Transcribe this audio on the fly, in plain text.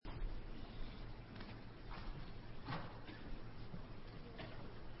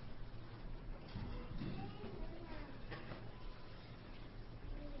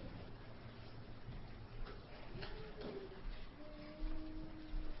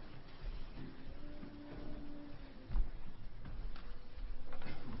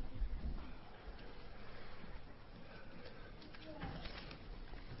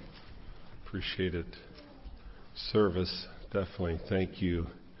Appreciated service. Definitely thank you,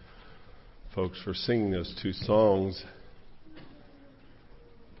 folks, for singing those two songs.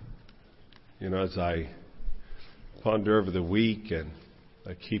 You know, as I ponder over the week, and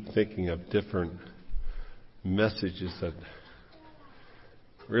I keep thinking of different messages that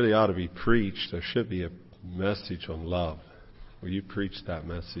really ought to be preached. There should be a message on love. Will you preach that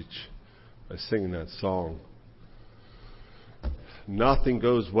message by singing that song? Nothing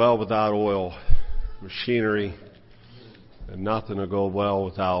goes well without oil, machinery, and nothing will go well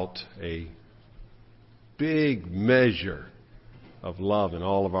without a big measure of love in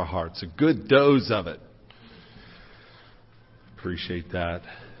all of our hearts. A good dose of it. Appreciate that.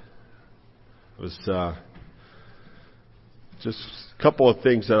 It was just a couple of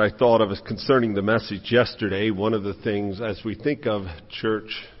things that I thought of as concerning the message yesterday. One of the things, as we think of church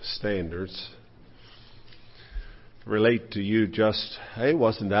standards, relate to you just, it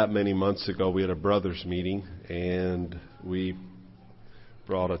wasn't that many months ago, we had a brothers meeting, and we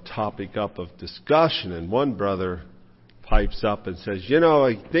brought a topic up of discussion, and one brother pipes up and says, you know,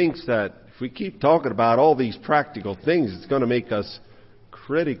 he thinks that if we keep talking about all these practical things, it's going to make us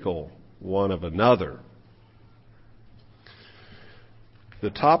critical one of another.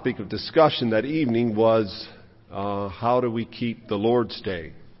 The topic of discussion that evening was, how do we keep the Lord's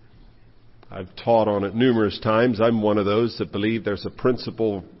Day? I've taught on it numerous times. I'm one of those that believe there's a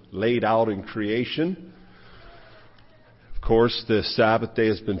principle laid out in creation. Of course, the Sabbath day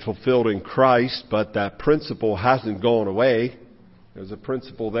has been fulfilled in Christ, but that principle hasn't gone away. There's a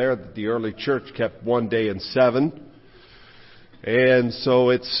principle there that the early church kept one day in 7. And so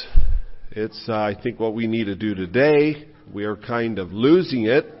it's I think what we need to do today. We are kind of losing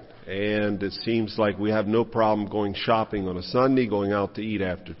it. And it seems like we have no problem going shopping on a Sunday, going out to eat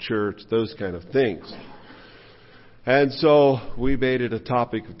after church, those kind of things. And so we made it a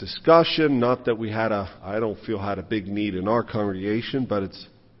topic of discussion. Not that I don't feel had a big need in our congregation, but it's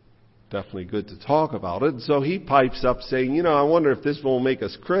definitely good to talk about it. And so he pipes up saying, you know, I wonder if this won't make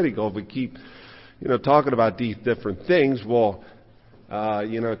us critical if we keep, talking about these different things. Well,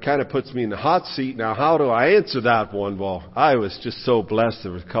 it kind of puts me in the hot seat. Now, how do I answer that one? Well, I was just so blessed.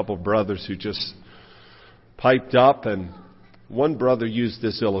 There was a couple of brothers who just piped up, and one brother used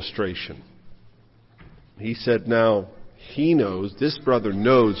this illustration. He said, now, this brother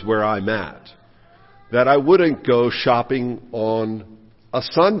knows where I'm at, that I wouldn't go shopping on a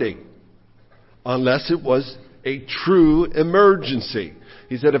Sunday unless it was a true emergency.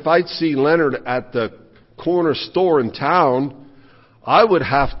 He said, if I'd see Leonard at the corner store in town, I would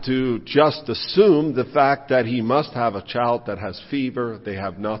have to just assume the fact that he must have a child that has fever. They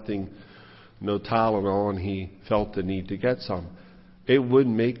have nothing, no Tylenol, and he felt the need to get some. It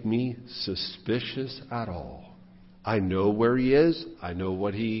wouldn't make me suspicious at all. I know where he is. I know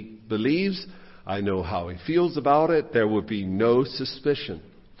what he believes. I know how he feels about it. There would be no suspicion.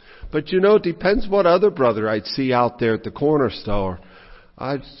 But it depends what other brother I'd see out there at the corner store.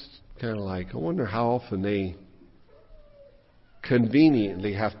 I'd kind of I wonder how often they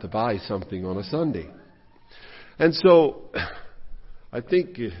conveniently have to buy something on a Sunday. And so I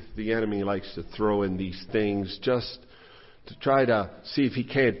think the enemy likes to throw in these things just to try to see if he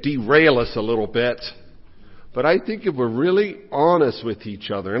can't derail us a little bit. But I think if we're really honest with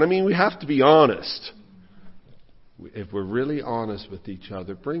each other, and we have to be honest. If we're really honest with each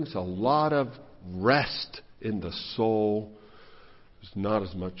other, it brings a lot of rest in the soul. There's not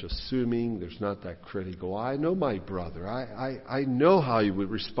as much assuming. There's not that critical. I know my brother. I know how he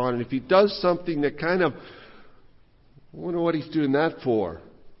would respond. And if he does something that kind of, I wonder what he's doing that for.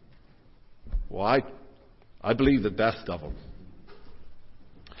 Well, I believe the best of them.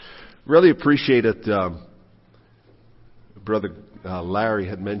 Really appreciate it. Brother Larry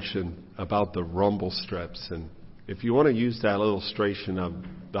had mentioned about the rumble strips. And if you want to use that illustration of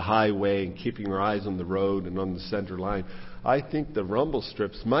the highway and keeping your eyes on the road and on the center line, I think the rumble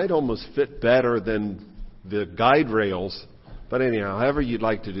strips might almost fit better than the guide rails. But anyhow, however you'd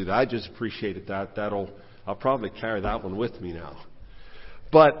like to do that, I just appreciated that. I'll probably carry that one with me now.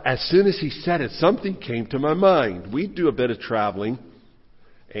 But as soon as he said it, something came to my mind. We do a bit of traveling,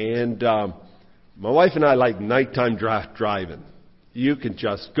 and my wife and I like nighttime driving. You can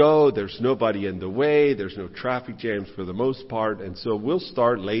just go. There's nobody in the way. There's no traffic jams for the most part. And so we'll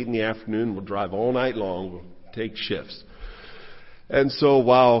start late in the afternoon. We'll drive all night long. We'll take shifts. And so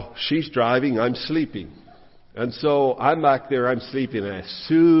while she's driving, I'm sleeping. And so I'm back there, I'm sleeping. And as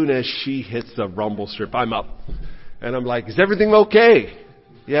soon as she hits the rumble strip, I'm up. And I'm like, is everything okay?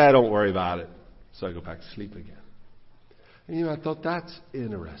 Yeah, don't worry about it. So I go back to sleep again. And I thought that's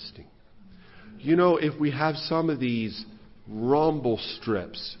interesting. If we have some of these rumble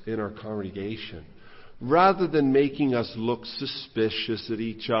strips in our congregation, rather than making us look suspicious at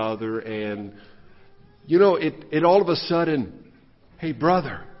each other. And, it all of a sudden, hey,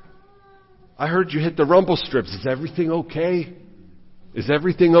 brother, I heard you hit the rumble strips. Is everything okay? Is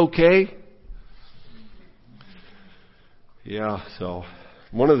everything okay? Yeah, so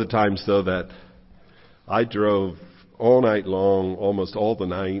one of the times, though, that I drove all night long, almost all the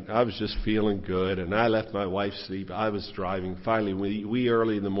night, I was just feeling good, and I let my wife sleep. I was driving. Finally, we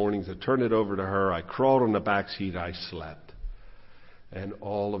early in the mornings, I turned it over to her. I crawled on the back seat. I slept. And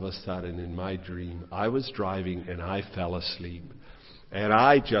all of a sudden, in my dream, I was driving, and I fell asleep. And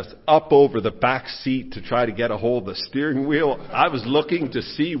I just up over the back seat to try to get a hold of the steering wheel. I was looking to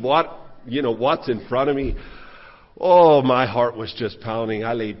see what's in front of me. Oh, my heart was just pounding.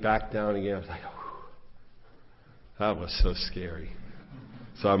 I laid back down again. I was like, oh, that was so scary.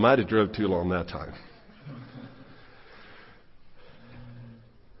 So I might have drove too long that time.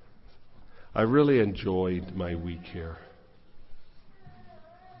 I really enjoyed my week here.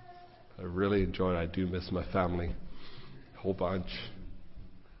 I really enjoyed it. I do miss my family a whole bunch.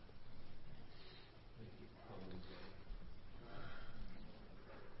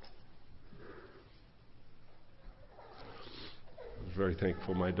 I was very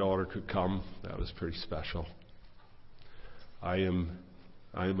thankful my daughter could come. That was pretty special. I am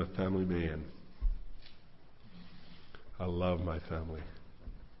a family man. I love my family.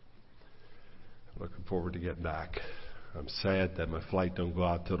 I'm looking forward to getting back. I'm sad that my flight don't go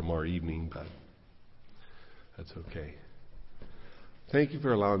out till tomorrow evening, but that's okay. Thank you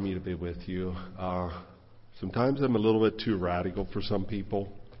for allowing me to be with you. Sometimes I'm a little bit too radical for some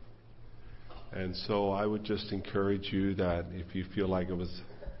people. And so I would just encourage you that if you feel like it was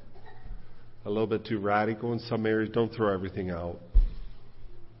a little bit too radical in some areas, don't throw everything out.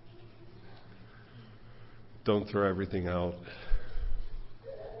 Don't throw everything out.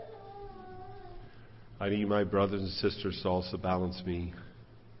 I need my brothers and sisters to also balance me.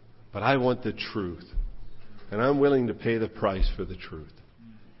 But I want the truth. And I'm willing to pay the price for the truth.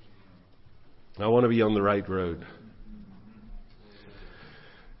 I want to be on the right road.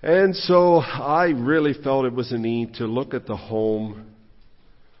 And so I really felt it was a need to look at the home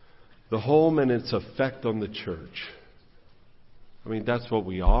and its effect on the church. I mean, that's what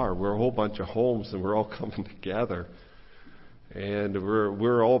we are. We're a whole bunch of homes, and we're all coming together. And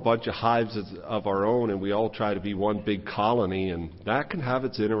we're all a bunch of hives of our own, and we all try to be one big colony, and that can have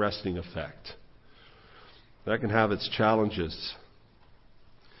its interesting effect. That can have its challenges.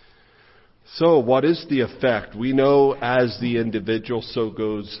 So what is the effect? We know as the individual, so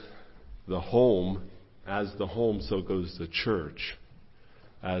goes the home. As the home, so goes the church.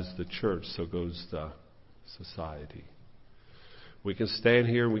 As the church, so goes the society. We can stand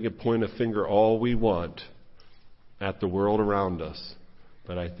here and we can point a finger all we want at the world around us,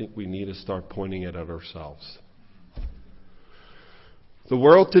 but I think we need to start pointing it at ourselves. The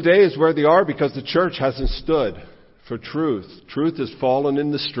world today is where they are because the church hasn't stood for truth. Truth has fallen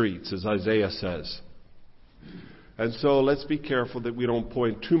in the streets, as Isaiah says. And so let's be careful that we don't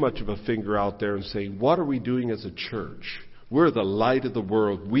point too much of a finger out there and say, what are we doing as a church? We're the light of the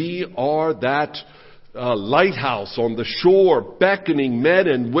world. We are that lighthouse on the shore, beckoning men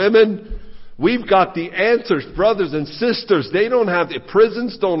and women. We've got the answers, brothers and sisters.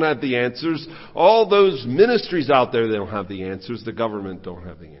 Prisons don't have the answers. All those ministries out there, they don't have the answers. The government don't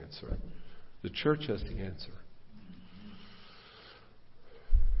have the answer. The church has the answer.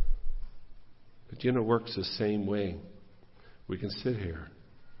 But it works the same way. We can sit here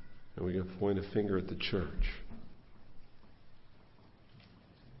and we can point a finger at the church.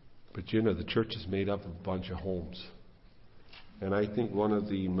 But the church is made up of a bunch of homes. And I think one of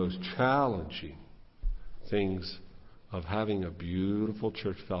the most challenging things of having a beautiful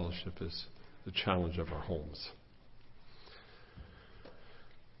church fellowship is the challenge of our homes.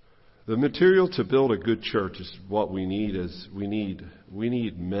 The material to build a good church is what we need. We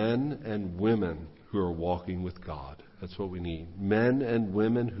need men and women who are walking with God. That's what we need. Men and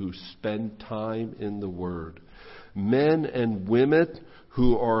women who spend time in the Word. Men and women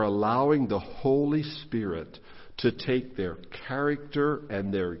who are allowing the Holy Spirit to take their character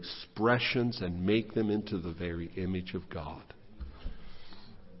and their expressions and make them into the very image of God.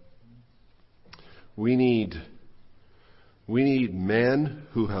 We need men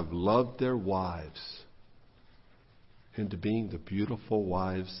who have loved their wives into being the beautiful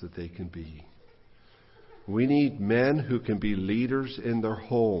wives that they can be. We need men who can be leaders in their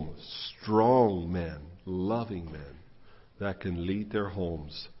homes, strong men, loving men that can lead their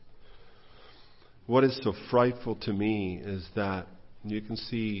homes. What is so frightful to me is that you can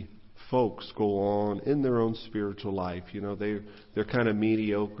see folks go on in their own spiritual life. They're kind of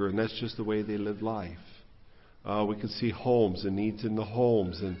mediocre, and that's just the way they live life. We can see homes and needs in the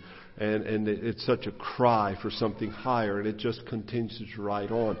homes, and it's such a cry for something higher, and it just continues right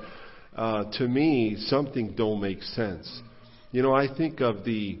on. To me, something don't make sense. I think of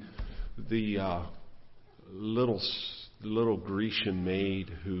the little Grecian maid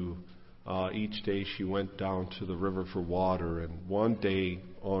who each day she went down to the river for water, and one day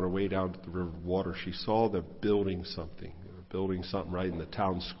on her way down to the river for water, she saw them building something right in the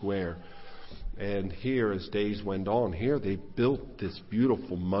town square. And here, as days went on, here they built this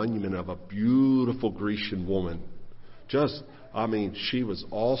beautiful monument of a beautiful Grecian woman. She was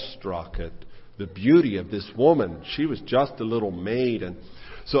awestruck at the beauty of this woman. She was just a little maid. And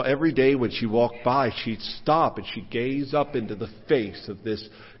so every day when she walked by, she'd stop and she'd gaze up into the face of this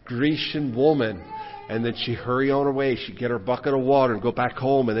Grecian woman. And then she'd hurry on her way. She'd get her bucket of water and go back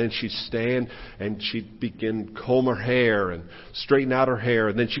home. And then she'd stand and she'd begin comb her hair and straighten out her hair.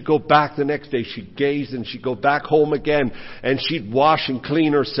 And then she'd go back the next day. She'd gaze and she'd go back home again. And she'd wash and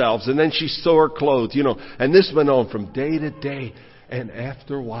clean herself. And then she'd sew her clothes, And this went on from day to day. And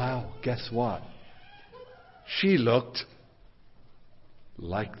after a while, guess what? She looked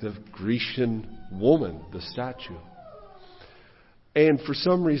like the Grecian woman, the statue. And for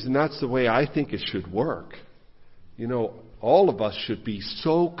some reason, that's the way I think it should work. All of us should be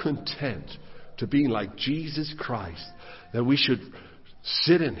so content to be like Jesus Christ that we should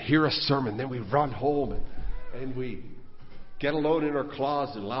sit and hear a sermon, then we run home and we get alone in our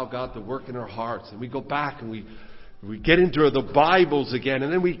closet and allow God to work in our hearts. And we go back and we get into the Bibles again,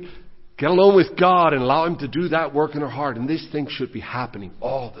 and then we get alone with God and allow Him to do that work in our heart. And these things should be happening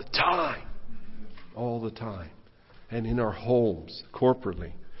all the time. All the time. And in our homes,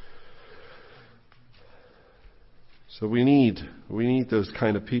 corporately. So we need those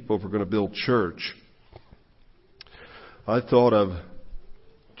kind of people if we're going to build church. I thought of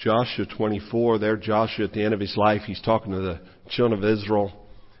Joshua 24. There, Joshua at the end of his life, he's talking to the children of Israel.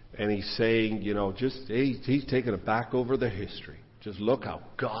 And he's saying, he's taking it back over the history. Just look how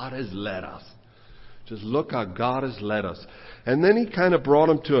God has led us. Just look how God has led us. And then he kind of brought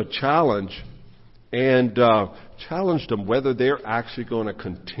them to a challenge. And challenged them whether they're actually going to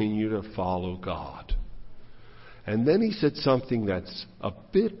continue to follow God. And then he said something that's a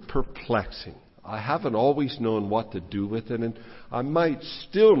bit perplexing. I haven't always known what to do with it, and I might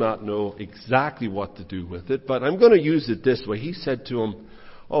still not know exactly what to do with it, but I'm going to use it this way. He said to them,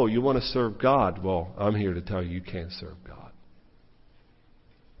 "Oh, you want to serve God? Well, I'm here to tell you you can't serve God.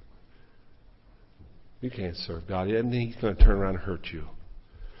 You can't serve God." And he's going to turn around and hurt you.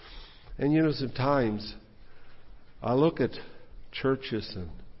 And sometimes I look at churches and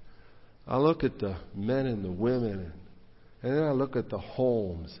I look at the men and the women and then I look at the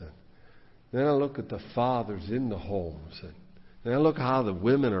homes and then I look at the fathers in the homes and then I look at how the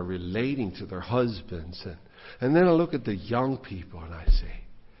women are relating to their husbands and then I look at the young people and I say,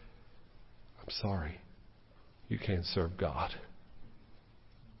 "I'm sorry, you can't serve God."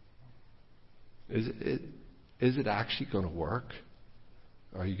 Is it actually going to work?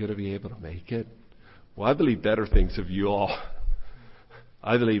 Are you going to be able to make it? Well, I believe better things of you all.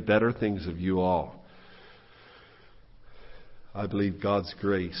 I believe better things of you all. I believe God's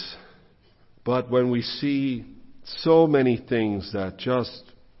grace. But when we see so many things that just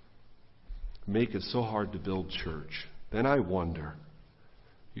make it so hard to build church, then I wonder,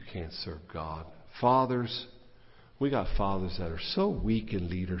 you can't serve God. Fathers, we got fathers that are so weak in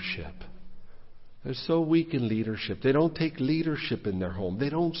leadership. They're so weak in leadership. They don't take leadership in their home. They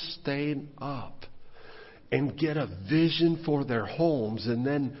don't stand up and get a vision for their homes and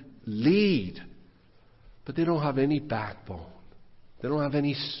then lead. But they don't have any backbone. They don't have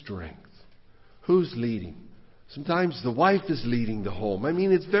any strength. Who's leading? Sometimes the wife is leading the home.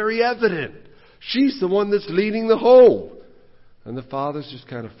 It's very evident. She's the one that's leading the home. And the father's just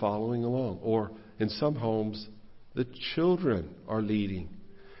kind of following along. Or in some homes, the children are leading.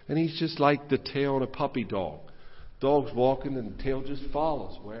 And he's just like the tail on a puppy dog. Dog's walking and the tail just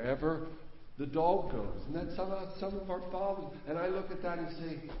follows wherever the dog goes. And that's how some of our fathers. And I look at that and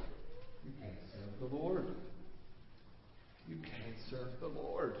say, you can't serve the Lord. You can't serve the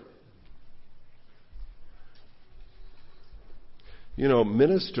Lord. You know,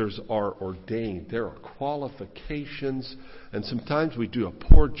 ministers are ordained. There are qualifications, and sometimes we do a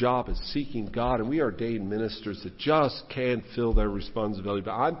poor job at seeking God, and we ordain ministers that just can't fill their responsibility.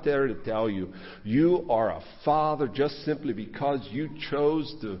 But I'm there to tell you, you are a father just simply because you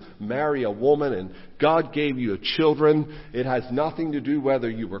chose to marry a woman and God gave you children. It has nothing to do whether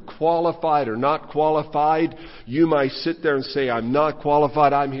you were qualified or not qualified. You might sit there and say, I'm not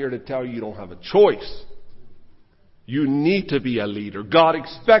qualified. I'm here to tell you, you don't have a choice. You need to be a leader. God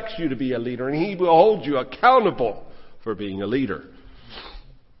expects you to be a leader, and He will hold you accountable for being a leader.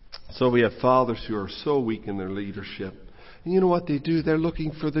 So we have fathers who are so weak in their leadership. And you know what they do? They're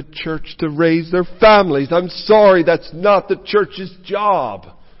looking for the church to raise their families. I'm sorry, that's not the church's job.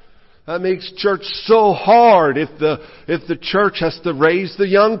 That makes church so hard if the church has to raise the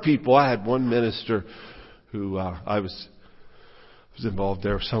young people. I had one minister who I was involved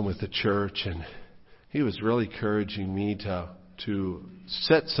there, some with the church, and he was really encouraging me to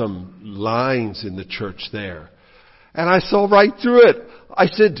set some lines in the church there. And I saw right through it. I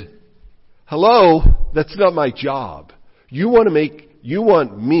said, hello, that's not my job. You want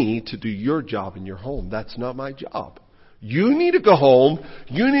me to do your job in your home. That's not my job. You need to go home.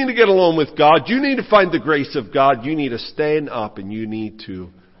 You need to get along with God. You need to find the grace of God. You need to stand up and you need to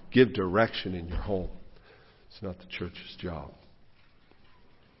give direction in your home. It's not the church's job.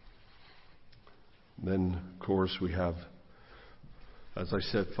 Then, of course, we have, as I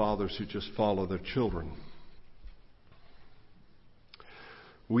said, fathers who just follow their children.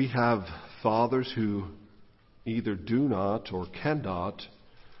 We have fathers who either do not or cannot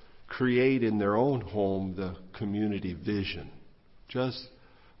create in their own home the community vision. Just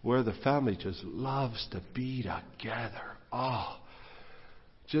where the family just loves to be together.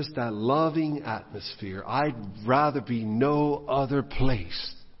 Just that loving atmosphere. I'd rather be no other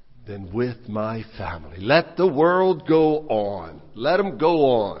place than with my family. Let the world go on. Let them go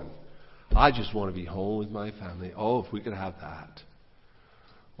on. I just want to be home with my family. Oh, if we could have that.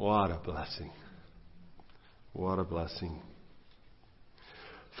 What a blessing. What a blessing.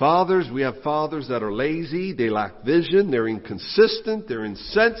 Fathers, we have fathers that are lazy, they lack vision, they're inconsistent, they're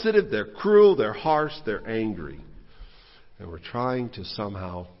insensitive, they're cruel, they're harsh, they're angry. And we're trying to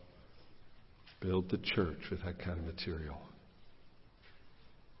somehow build the church with that kind of material.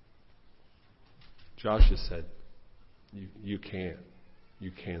 Joshua said, you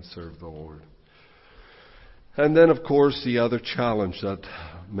can't serve the Lord. And then, of course, the other challenge that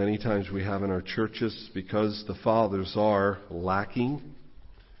many times we have in our churches, because the fathers are lacking,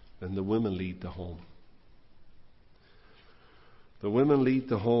 then the women lead the home. The women lead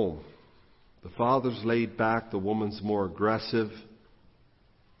the home. The father's laid back, the woman's more aggressive.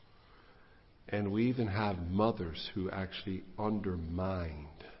 And we even have mothers who actually undermine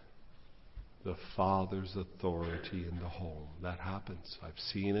the father's authority in the home. That happens. I've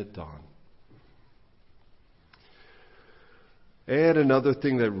seen it done. And another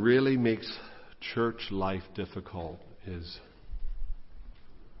thing that really makes church life difficult is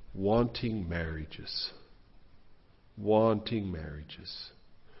wanting marriages. Wanting marriages.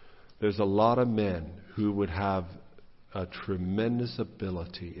 There's a lot of men who would have a tremendous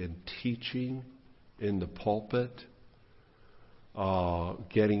ability in teaching in the pulpit,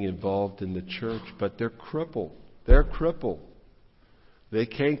 getting involved in the church, but they're crippled. They're crippled. They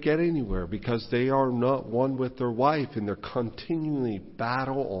can't get anywhere because they are not one with their wife, and they're continually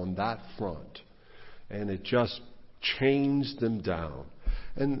battle on that front. And it just chains them down.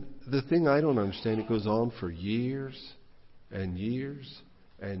 And the thing I don't understand, it goes on for years and years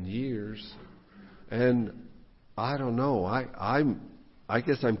and years. And I don't know. I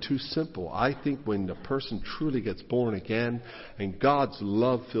guess I'm too simple. I think when the person truly gets born again and God's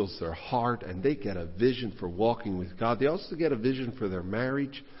love fills their heart and they get a vision for walking with God, they also get a vision for their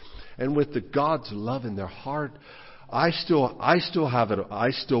marriage. And with the God's love in their heart, I still have it.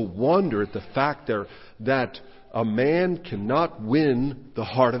 I still wonder at the fact that a man cannot win the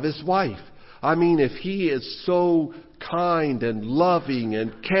heart of his wife. I mean, if he is so kind and loving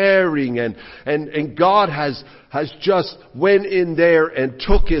and caring and God has just went in there and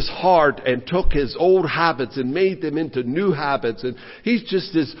took his heart and took his old habits and made them into new habits, and he's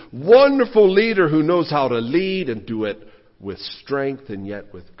just this wonderful leader who knows how to lead and do it with strength and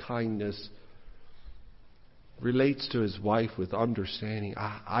yet with kindness, relates to his wife with understanding.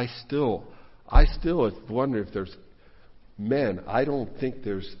 I still wonder if there's men. I don't think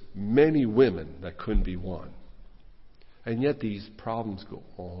there's many women that couldn't be won. And yet these problems go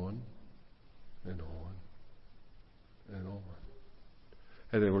on and on and on.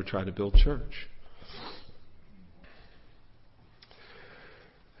 And then we're trying to build church.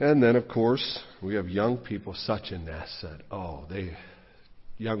 And then, of course, we have young people, such an asset. Oh,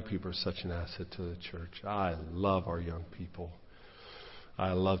 young people are such an asset to the church. I love our young people.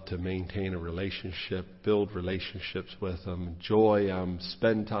 I love to maintain a relationship, build relationships with them, enjoy them,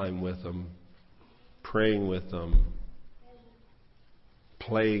 spend time with them, praying with them,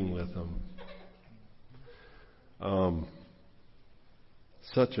 playing with them.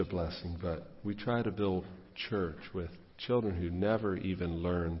 Such a blessing, but we try to build church with children who never even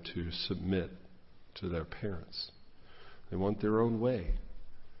learn to submit to their parents. They want their own way.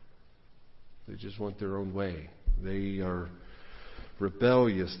 They just want their own way. They are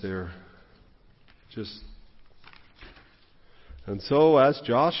rebellious. They're just... And so, as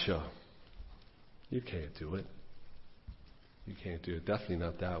Joshua, you can't do it. You can't do it. Definitely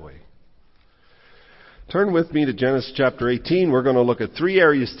not that way. Turn with me to Genesis chapter 18. We're going to look at three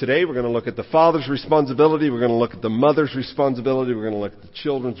areas today. We're going to look at the father's responsibility. We're going to look at the mother's responsibility. We're going to look at the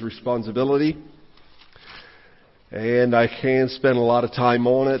children's responsibility. And I can spend a lot of time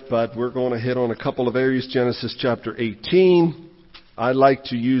on it, but we're going to hit on a couple of areas. Genesis chapter 18. I like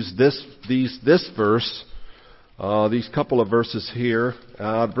to use this verse, these couple of verses here,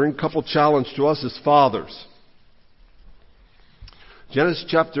 bring a couple challenge to us as fathers. Genesis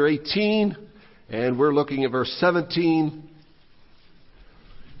chapter 18. And we're looking at verse 17.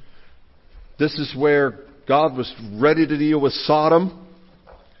 This is where God was ready to deal with Sodom.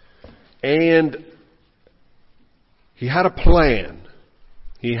 And He had a plan.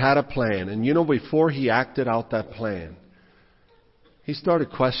 He had a plan. And you know, before He acted out that plan, He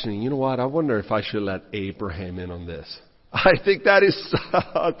started questioning, you know what, I wonder if I should let Abraham in on this. I think that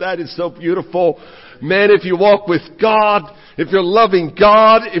is so beautiful. Man, if you walk with God, if you're loving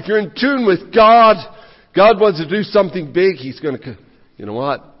God, if you're in tune with God, God wants to do something big. He's going to, you know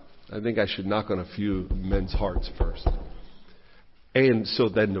what? I think I should knock on a few men's hearts first. And so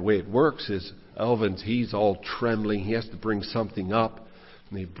then the way it works is Elvin's, he's all trembling. He has to bring something up.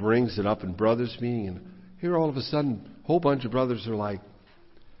 And he brings it up in brothers' meeting. And here all of a sudden, a whole bunch of brothers are like,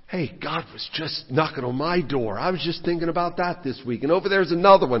 hey, God was just knocking on my door. I was just thinking about that this week. And over there's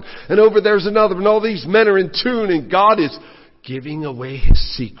another one. And over there's another one. All these men are in tune. And God is giving away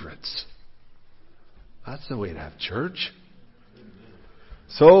His secrets. That's the way to have church.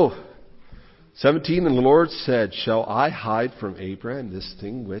 So, 17, and the Lord said, shall I hide from Abraham this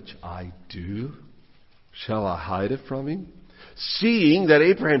thing which I do? Shall I hide it from him? Seeing that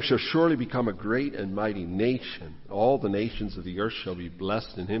Abraham shall surely become a great and mighty nation, all the nations of the earth shall be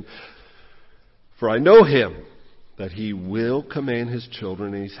blessed in him. For I know him, that he will command his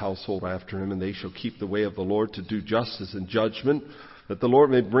children and his household after him, and they shall keep the way of the Lord to do justice and judgment, that the Lord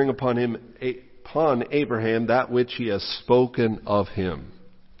may bring upon Abraham that which He has spoken of him.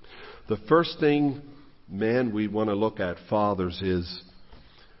 The first thing, man, we want to look at, fathers, is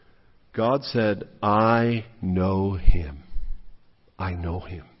God said, I know him. I know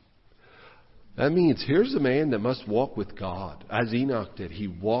him. That means here's a man that must walk with God. As Enoch did, he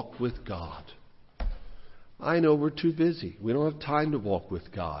walked with God. I know we're too busy. We don't have time to walk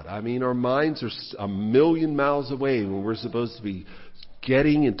with God. I mean, our minds are a million miles away when we're supposed to be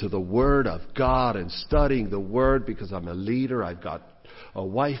getting into the Word of God and studying the Word because I'm a leader. I've got a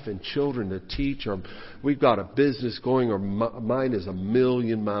wife and children to teach. Or we've got a business going. Our mind is a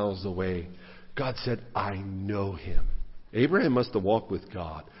million miles away. God said, I know him. Abraham must have walked with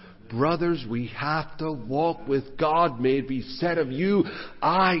God. Brothers, we have to walk with God. May it be said of you,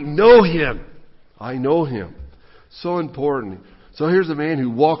 I know him. I know him. So important. So here's a man who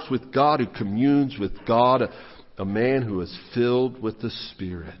walks with God, who communes with God, a man who is filled with the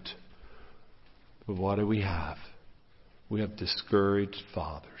Spirit. But what do we have? We have discouraged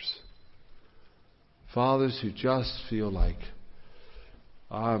fathers. Fathers who just feel like,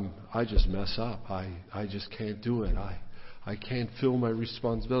 I just mess up. I just can't do it. I can't feel my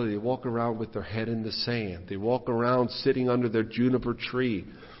responsibility. They walk around with their head in the sand. They walk around sitting under their juniper tree.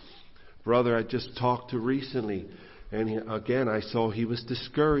 Brother I just talked to recently, and again I saw he was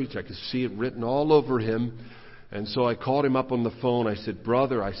discouraged. I could see it written all over him. And so I called him up on the phone. I said,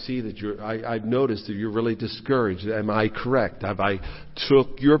 brother, I see that I've noticed that you're really discouraged. Am I correct? Have I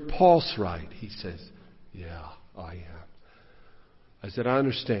took your pulse right? He says, yeah, I am. I said, I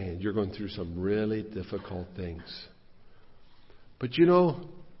understand you're going through some really difficult things. But you know,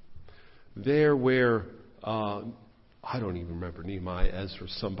 there where, I don't even remember, Nehemiah, Ezra,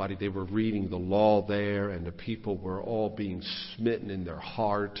 somebody, they were reading the law there, and the people were all being smitten in their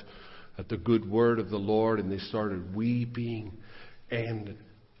heart at the good word of the Lord, and they started weeping, and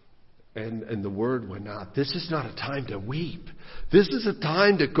the word went out. This is not a time to weep. This is a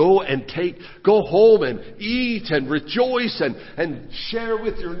time to go home and eat and rejoice and share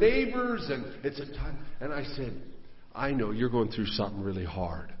with your neighbors, and it's a time. And I said, I know you're going through something really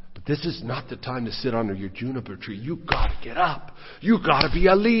hard. But this is not the time to sit under your juniper tree. You've got to get up. You've got to be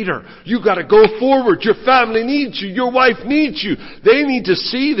a leader. You've got to go forward. Your family needs you. Your wife needs you. They need to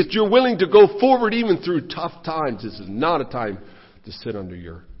see that you're willing to go forward even through tough times. This is not a time to sit under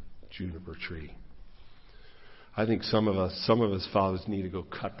your juniper tree. I think some of us fathers need to go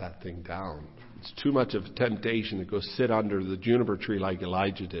cut that thing down. It's too much of a temptation to go sit under the juniper tree like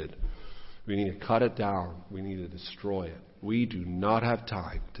Elijah did. We need to cut it down. We need to destroy it. We do not have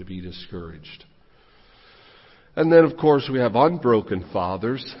time to be discouraged. And then, of course, we have unbroken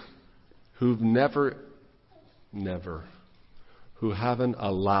fathers who haven't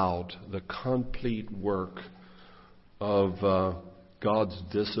allowed the complete work of God's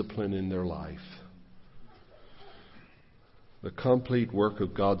discipline in their life. The complete work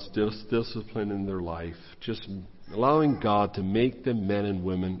of God's discipline in their life. Just allowing God to make them men and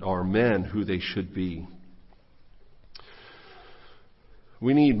women, or men who they should be.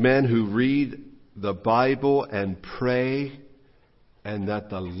 We need men who read the Bible and pray, and that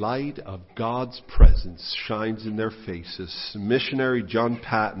the light of God's presence shines in their faces. Missionary John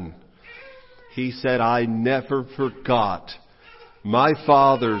Patton, he said, I never forgot my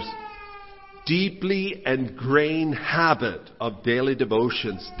father's deeply ingrained habit of daily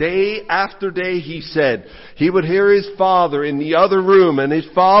devotions. Day after day, he said, he would hear his father in the other room, and his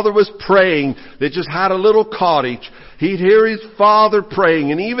father was praying. They just had a little cottage. He'd hear his father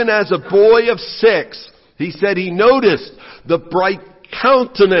praying, and even as a boy of 6, he said he noticed the bright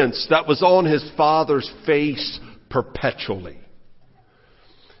countenance that was on his father's face perpetually.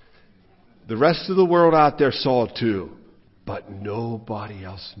 The rest of the world out there saw it too, but nobody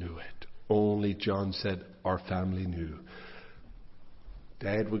else knew it. Only John said, our family knew.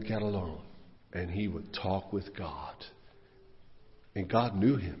 Dad would get alone and he would talk with God. And God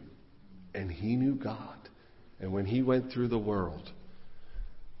knew him. And he knew God. And when he went through the world,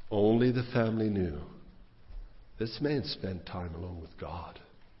 only the family knew. This man spent time alone with God.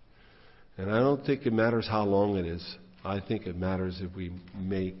 And I don't think it matters how long it is. I think it matters if we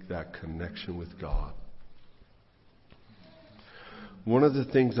make that connection with God. One of the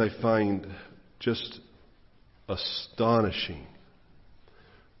things I find just astonishing,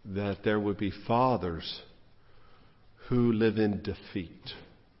 that there would be fathers who live in defeat.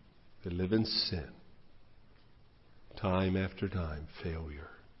 They live in sin. Time after time, failure.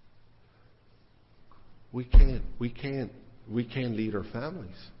 We can't lead our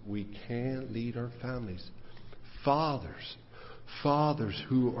families. We can't lead our families. Fathers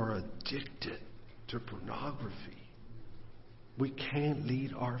who are addicted to pornography. We can't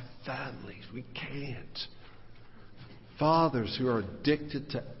lead our families. We can't. Fathers who are addicted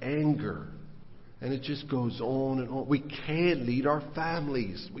to anger. And it just goes on and on. We can't lead our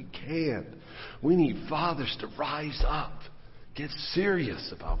families. We can't. We need fathers to rise up. Get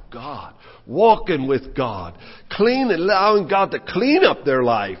serious about God. Walking with God. Allowing God to clean up their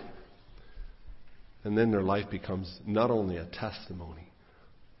life. And then their life becomes not only a testimony,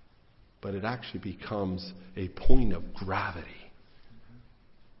 but it actually becomes a point of gravity.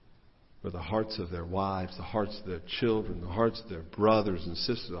 Where the hearts of their wives, the hearts of their children, the hearts of their brothers and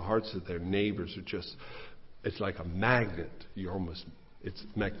sisters, the hearts of their neighbors are just, it's like a magnet. It's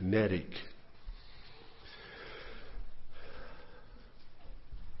magnetic.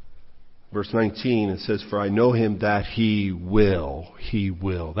 Verse 19, it says, for I know him that he will. He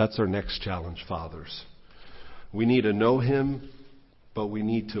will. That's our next challenge, fathers. We need to know him, but we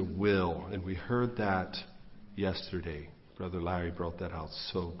need to will. And we heard that yesterday. Brother Larry brought that out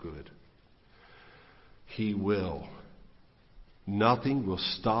so good. He will. Nothing will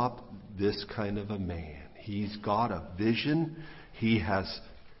stop this kind of a man. He's got a vision. He has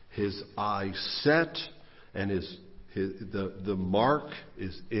his eyes set, and the mark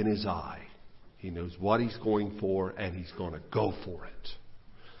is in his eye. He knows what he's going for, and he's going to go for it.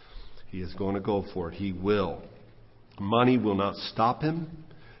 He is going to go for it. He will. Money will not stop him.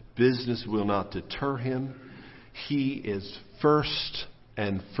 Business will not deter him. He is first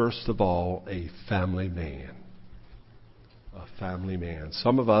of all, a family man. A family man.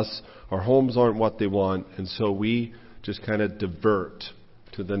 Some of us, our homes aren't what they want, and so we just kind of divert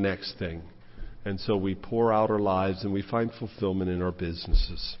to the next thing. And so we pour out our lives and we find fulfillment in our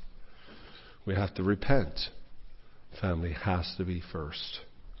businesses. We have to repent. Family has to be first.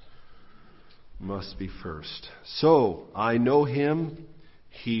 Must be first. So, I know him.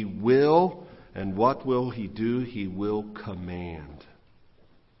 He will. And what will he do? He will command.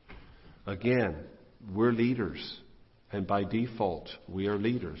 Again, we're leaders. And by default, we are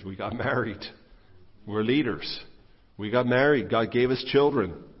leaders. We got married. We're leaders. We got married. God gave us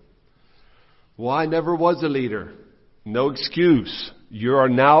children. Well, I never was a leader. No excuse. You are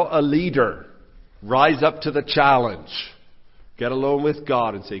now a leader. Rise up to the challenge. Get alone with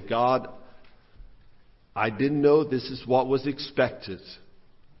God and say, God, I didn't know this is what was expected,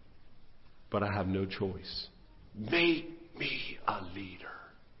 but I have no choice. Make me a leader.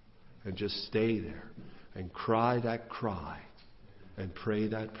 And just stay there and cry that cry and pray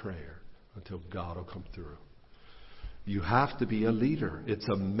that prayer until God will come through. You have to be a leader. It's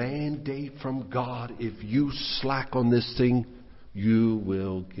a mandate from God. If you slack on this thing, you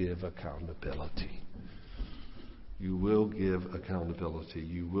will give accountability. You will give accountability.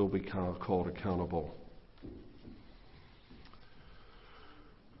 You will be called accountable.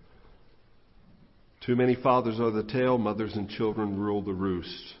 Too many fathers are the tail, mothers and children rule the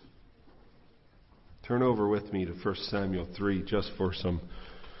roost. Turn over with me to 1 Samuel 3 just for some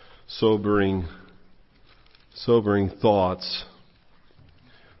sobering thoughts.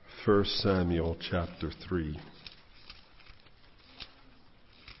 1 Samuel chapter 3.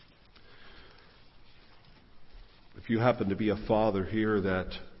 If you happen to be a father here that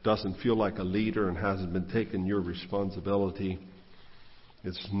doesn't feel like a leader and hasn't been taking your responsibility,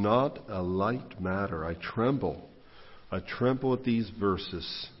 it's not a light matter. I tremble at these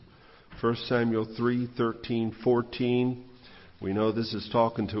verses. 1 Samuel 3, 13, 14. We know this is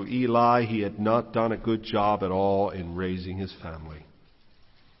talking to Eli. He had not done a good job at all in raising his family.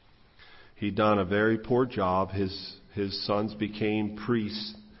 He'd done a very poor job. His sons became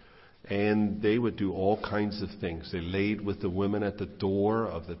priests, and they would do all kinds of things. They laid with the women at the door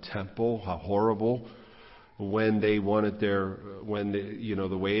of the temple. How horrible. When they wanted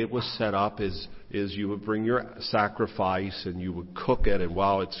the way it was set up is you would bring your sacrifice and you would cook it, and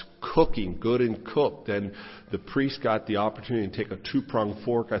while it's cooking, good and cooked, then the priest got the opportunity to take a 2-pronged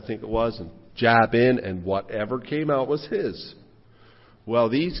fork, I think it was, and jab in, and whatever came out was his. Well,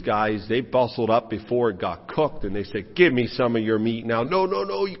 these guys, they bustled up before it got cooked, and they said, give me some of your meat now.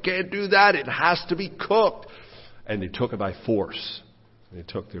 No, you can't do that. It has to be cooked. And they took it by force. They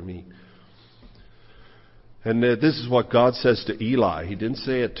took their meat. And this is what God says to Eli. He didn't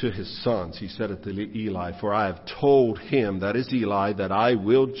say it to his sons. He said it to Eli. For I have told him, that is Eli, that I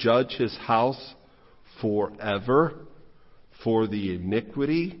will judge his house forever for the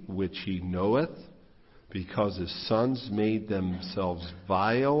iniquity which he knoweth, because his sons made themselves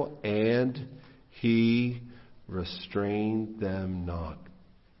vile, and he restrained them not.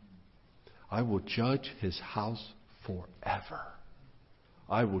 I will judge his house forever.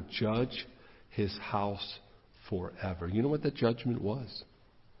 I will judge his house forever. You know what the judgment was?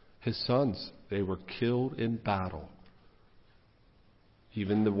 His sons, they were killed in battle.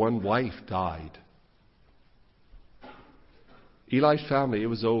 Even the one wife died. Eli's family, it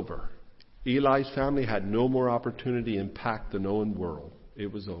was over. Eli's family had no more opportunity to impact the known world.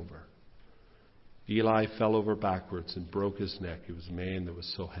 It was over. Eli fell over backwards and broke his neck. He was a man that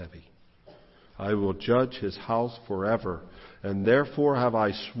was so heavy. I will judge his house forever. And therefore have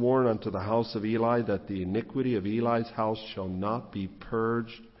I sworn unto the house of Eli that the iniquity of Eli's house shall not be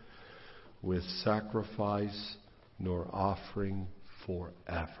purged with sacrifice nor offering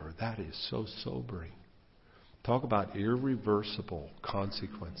forever. That is so sobering. Talk about irreversible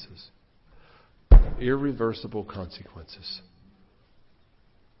consequences. Irreversible consequences.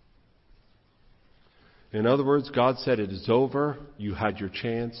 In other words, God said it is over. You had your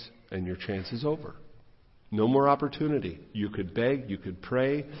chance, and your chance is over. No more opportunity. You could beg, you could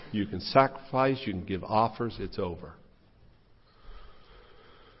pray, you can sacrifice, you can give offers. It's over.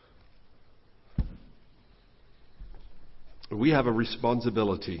 We have a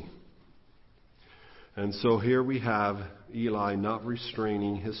responsibility. And so here we have Eli not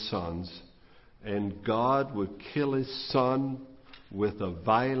restraining his sons, and God would kill his son with a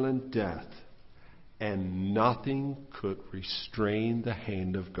violent death, and nothing could restrain the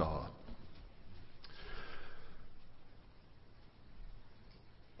hand of God.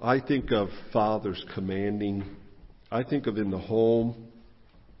 I think of fathers commanding. I think of in the home.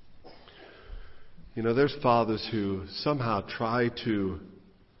 You know, there's fathers who somehow try to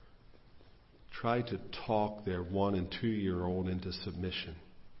talk their 1 and 2-year-old into submission.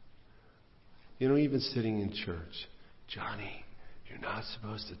 You know, even sitting in church. Johnny, you're not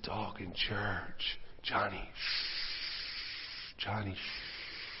supposed to talk in church. Johnny, shh. Johnny,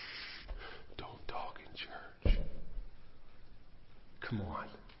 shh. Don't talk in church. Come on.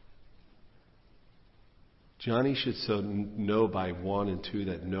 Johnny should know by 1 and 2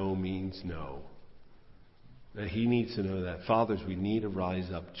 that no means no. That he needs to know that. Fathers, we need to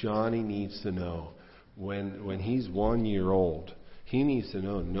rise up. Johnny needs to know when he's 1 year old, He needs to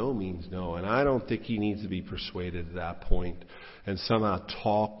know no means no. And I don't think he needs to be persuaded at that point and somehow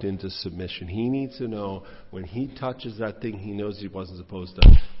talked into submission. He needs to know when he touches that thing he knows he wasn't supposed to.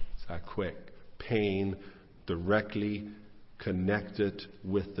 It's that quick. Pain directly connected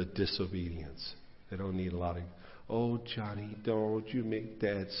with the disobedience. They don't need a lot of, oh, Johnny, don't you make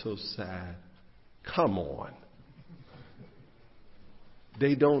Dad so sad. Come on.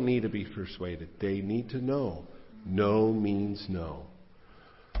 They don't need to be persuaded. They need to know. No means no.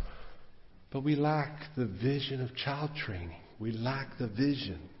 But we lack the vision of child training. We lack the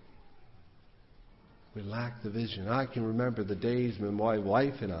vision. We lack the vision. I can remember the days when my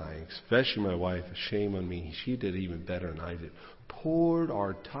wife and I, especially my wife, shame on me, she did even better than I did, poured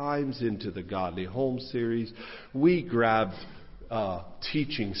our times into the Godly Home series. We grabbed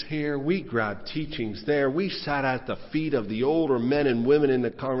teachings here. We grabbed teachings there. We sat at the feet of the older men and women in the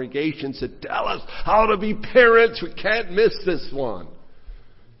congregation and said, tell us how to be parents. We can't miss this one.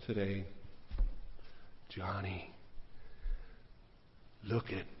 Today, Johnny, look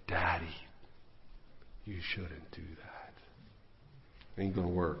at Daddy. You shouldn't do that. Ain't going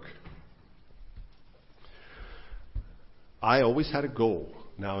to work. I always had a goal.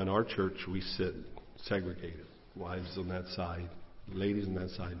 Now in our church, we sit segregated. Wives on that side, ladies on that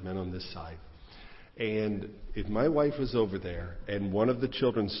side, men on this side. And if my wife was over there and one of the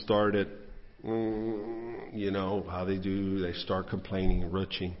children started, you know, how they do, they start complaining and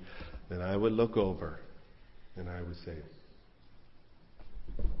retching, then I would look over and I would say,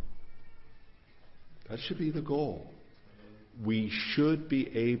 that should be the goal. We should be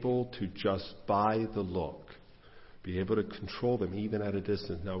able to just by the look, be able to control them even at a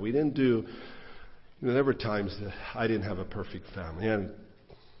distance. Now, we didn't do, there were times that I didn't have a perfect family. And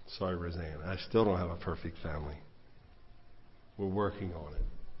sorry, Roseanne, I still don't have a perfect family. We're working on it.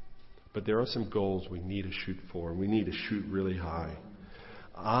 But there are some goals we need to shoot for. We need to shoot really high.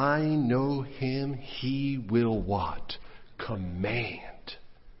 I know him, he will what? Command.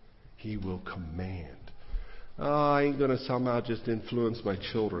 He will command. Oh, I ain't going to somehow just influence my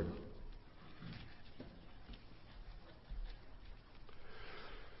children.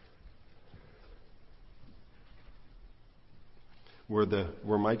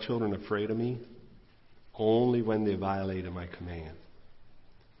 Were my children afraid of me? Only when they violated my command.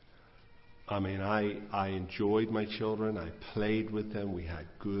 I mean, I enjoyed my children. I played with them. We had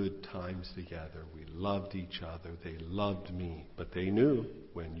good times together. We loved each other. They loved me. But they knew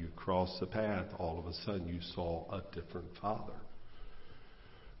when you crossed the path, all of a sudden you saw a different father.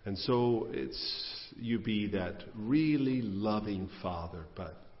 And so you be that really loving father,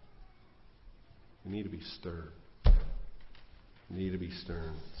 but you need to be stern. You need to be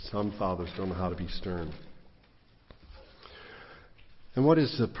stern. Some fathers don't know how to be stern. And what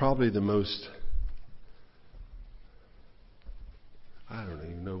is probably the most, I don't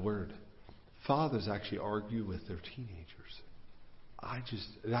even know the word. Fathers actually argue with their teenagers. I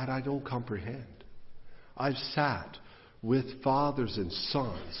don't comprehend. I've sat with fathers and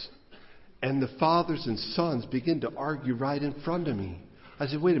sons, and the fathers and sons begin to argue right in front of me. I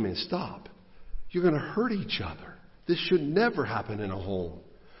said, wait a minute, stop. You're going to hurt each other. This should never happen in a home.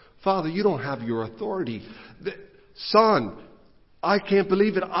 Father, you don't have your authority. Son, I can't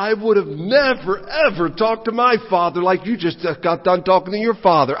believe it. I would have never, ever talked to my father like you just got done talking to your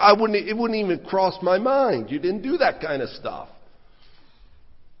father. It wouldn't even cross my mind. You didn't do that kind of stuff.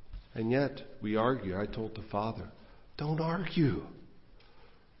 And yet, we argue. I told the father, don't argue.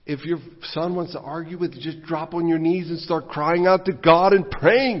 If your son wants to argue with you, just drop on your knees and start crying out to God and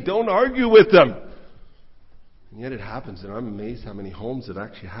praying. Don't argue with them. And yet it happens, and I'm amazed how many homes it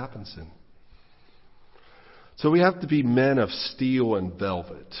actually happens in. So we have to be men of steel and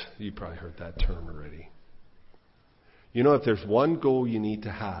velvet. You probably heard that term already. You know, if there's one goal you need to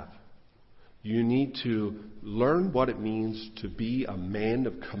have, you need to learn what it means to be a man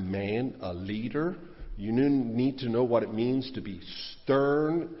of command, a leader. You need to know what it means to be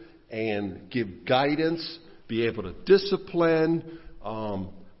stern and give guidance, be able to discipline.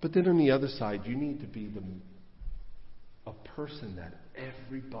 But then on the other side, you need to be a person that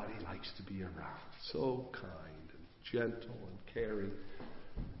everybody likes to be around. So kind and gentle and caring.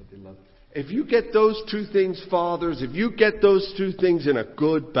 But they love it. If you get those two things, fathers, if you get those two things in a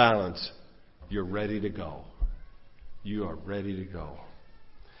good balance, you're ready to go. You are ready to go.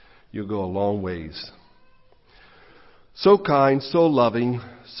 You'll go a long ways. So kind, so loving,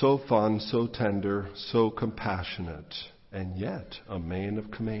 so fun, so tender, so compassionate, and yet a man of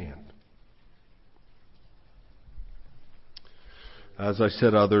command. As I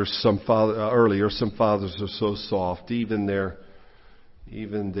said, some fathers are so soft. Even their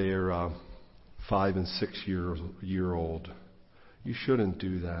 5 and 6 year old. You shouldn't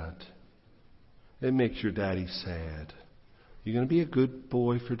do that. It makes your daddy sad. You going to be a good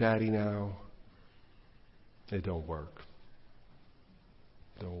boy for daddy now? It don't work.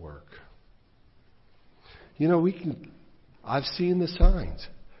 Don't work. You know, I've seen the signs.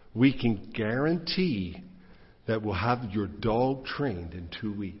 We can guarantee that we'll have your dog trained in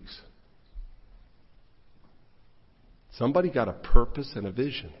 2 weeks. Somebody got a purpose and a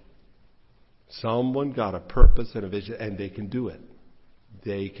vision. Someone got a purpose and a vision, and they can do it.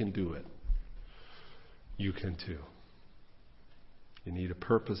 They can do it. You can too. You need a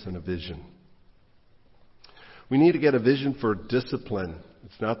purpose and a vision. We need to get a vision for discipline.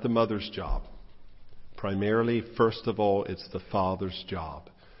 It's not the mother's job. Primarily, first of all, it's the father's job.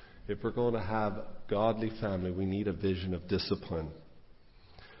 If we're going to have a godly family, we need a vision of discipline.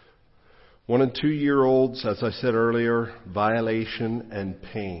 1 and 2 year olds, as I said earlier, violation and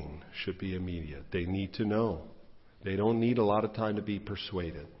pain should be immediate. They need to know. They don't need a lot of time to be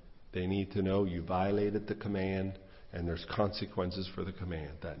persuaded. They need to know you violated the command and there's consequences for the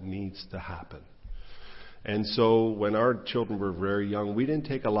command. That needs to happen. And so when our children were very young, we didn't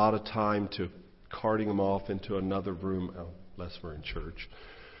take a lot of time to carting them off into another room, unless we're in church,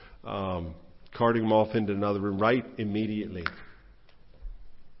 carting them off into another room right immediately.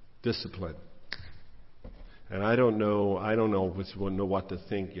 Discipline. And I don't know what to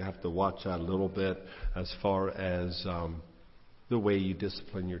think. You have to watch that a little bit as far as the way you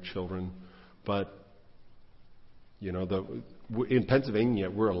discipline your children. But, you know, in Pennsylvania,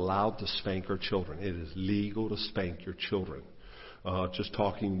 we're allowed to spank our children. It is legal to spank your children. Just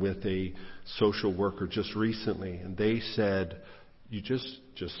talking with a social worker just recently, and they said, you just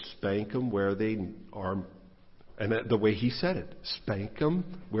spank them where they are. And the way he said it, spank them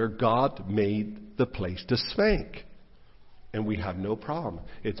where God made the place to spank. And we have no problem.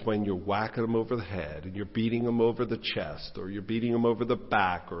 It's when you're whacking them over the head and you're beating them over the chest or you're beating them over the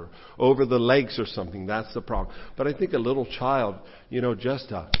back or over the legs or something. That's the problem. But I think a little child, you know,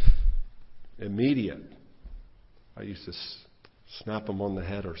 just immediate. I used to snap them on the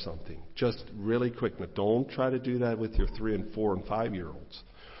head or something. Just really quick. Now, don't try to do that with your 3 and 4 and 5 year olds.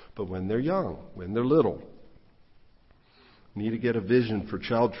 But when they're young, when they're little, you need to get a vision for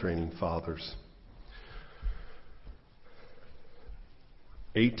child training, fathers.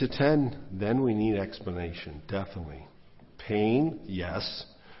 8 to 10, then we need explanation, definitely. Pain, yes.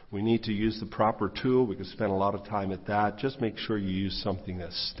 We need to use the proper tool. We could spend a lot of time at that. Just make sure you use something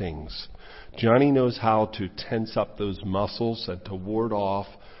that stings. Johnny knows how to tense up those muscles and to ward off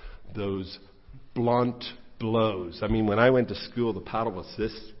those blunt blows. I mean, when I went to school, the paddle was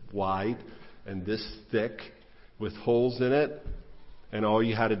this wide and this thick with holes in it. And all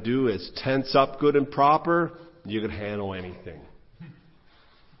you had to do is tense up good and proper. You could handle anything.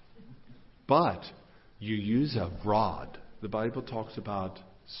 But you use a rod. The Bible talks about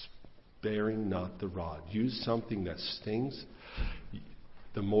sparing not the rod. Use something that stings.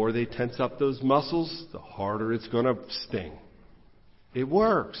 The more they tense up those muscles, the harder it's going to sting. It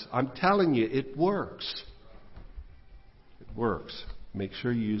works. I'm telling you, it works. It works. Make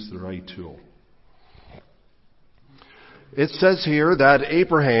sure you use the right tool. It says here that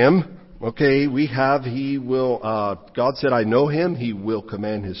Abraham, God said, I know him, he will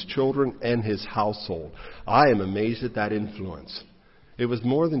command his children and his household. I am amazed at that influence. It was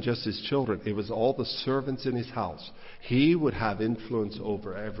more than just his children. It was all the servants in his house. He would have influence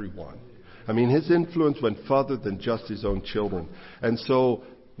over everyone. I mean, his influence went further than just his own children. And so,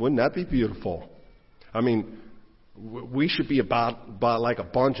 wouldn't that be beautiful? I mean, we should be about like a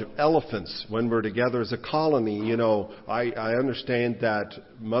bunch of elephants when we're together as a colony. You know, I understand that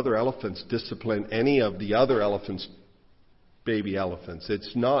mother elephants discipline any of the other elephants, baby elephants.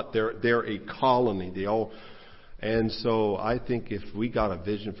 It's not, they're a colony. And so I think if we got a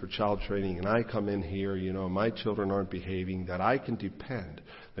vision for child training and I come in here, you know, my children aren't behaving, that I can depend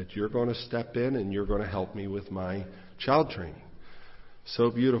that you're going to step in and you're going to help me with my child training. So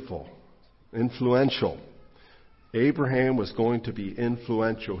beautiful. Influential. Abraham was going to be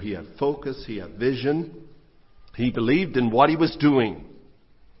influential. He had focus. He had vision. He believed in what he was doing.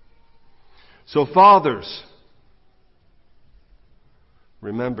 So fathers,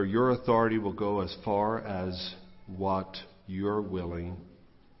 remember, your authority will go as far as what you're willing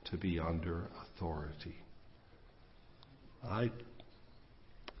to be under authority. I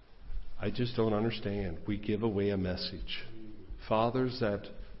just don't understand. We give away a message. Fathers that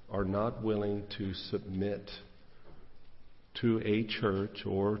are not willing to submit to a church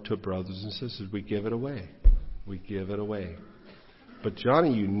or to brothers and sisters, we give it away. We give it away. But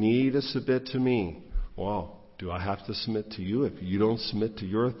Johnny, you need to submit to me. Well, Do I have to submit to you? If you don't submit to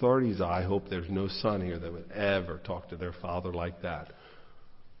your authorities, I hope there's no son here that would ever talk to their father like that.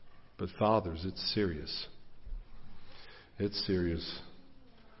 But fathers, it's serious. It's serious.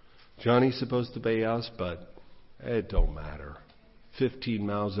 Johnny's supposed to obey us, but it don't matter. 15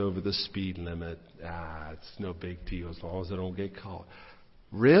 miles over the speed limit, it's no big deal as long as I don't get caught.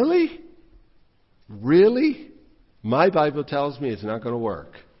 Really? Really? My Bible tells me it's not going to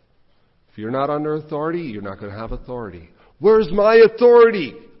work. If you're not under authority, you're not going to have authority. Where's my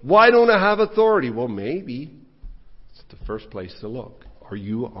authority? Why don't I have authority? Well, maybe it's the first place to look. Are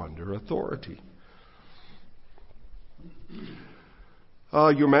you under authority?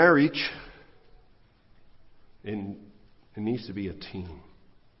 Your marriage, it needs to be a team.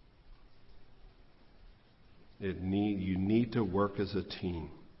 You need to work as a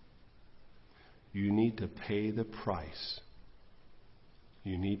team. You need to pay the price.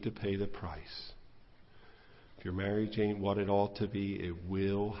 You need to pay the price. If your marriage ain't what it ought to be, it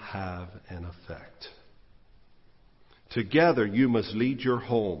will have an effect. Together you must lead your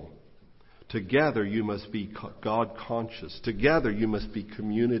home. Together you must be God conscious. Together you must be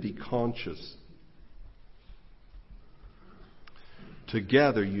community conscious.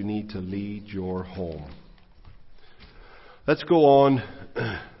 Together you need to lead your home. Let's go on.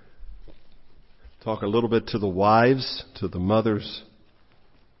 Talk a little bit to the wives, to the mothers.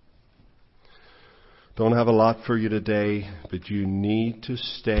 Don't have a lot for you today, but you need to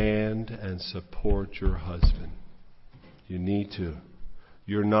stand and support your husband. You need to.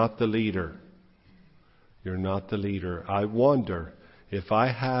 You're not the leader. You're not the leader. I wonder if I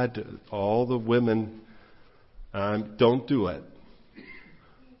had all the women, don't do it.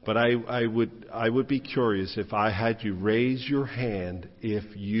 But I would be curious if I had you raise your hand if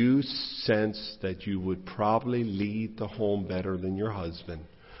you sense that you would probably lead the home better than your husband.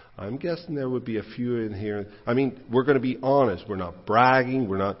 I'm guessing there would be a few in here. I mean, we're going to be honest. We're not bragging.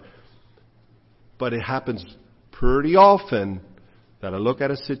 But it happens pretty often that I look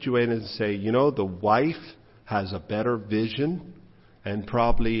at a situation and say, the wife has a better vision and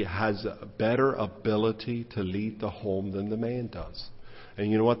probably has a better ability to lead the home than the man does.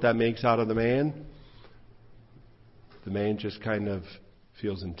 And you know what that makes out of the man? The man just kind of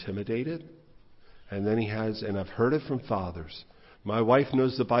feels intimidated. And then and I've heard it from fathers. My wife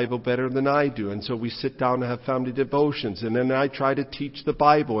knows the Bible better than I do, and so we sit down and have family devotions, and then I try to teach the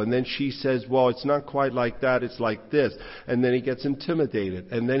Bible, and then she says, well, it's not quite like that, it's like this. And then he gets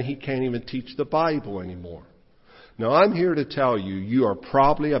intimidated, and then he can't even teach the Bible anymore. Now, I'm here to tell you, you are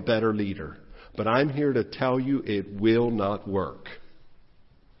probably a better leader, but I'm here to tell you it will not work.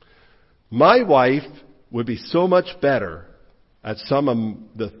 My wife would be so much better at some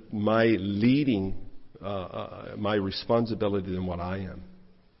of my leading my responsibility than what I am.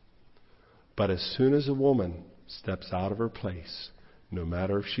 But as soon as a woman steps out of her place, no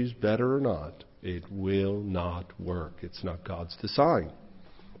matter if she's better or not, it will not work. It's not God's design.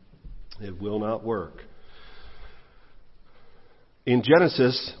 It will not work. In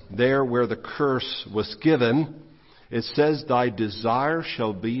Genesis, there where the curse was given, it says, thy desire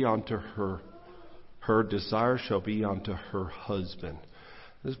shall be unto her desire shall be unto her husband.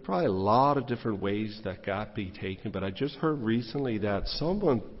 There's probably a lot of different ways that got be taken, but I just heard recently that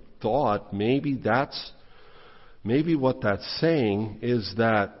someone thought maybe what that's saying is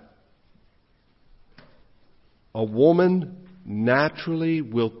that a woman naturally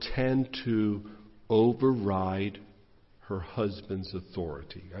will tend to override her husband's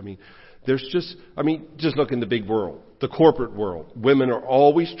authority. Just look in the big world, the corporate world. Women are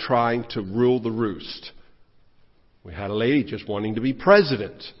always trying to rule the roost. We had a lady just wanting to be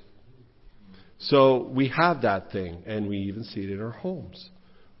president. So we have that thing, and we even see it in our homes,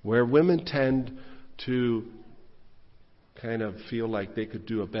 where women tend to kind of feel like they could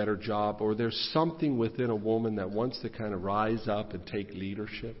do a better job, or there's something within a woman that wants to kind of rise up and take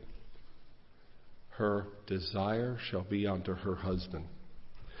leadership. Her desire shall be unto her husband.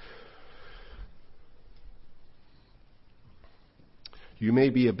 You may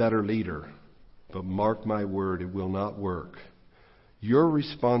be a better leader, but mark my word, it will not work. Your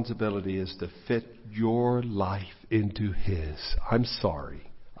responsibility is to fit your life into His. I'm sorry.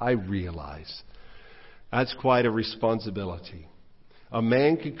 I realize that's quite a responsibility. A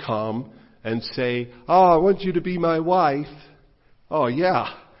man could come and say, I want you to be my wife. Oh,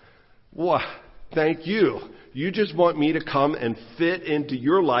 yeah. Well, thank you. You just want me to come and fit into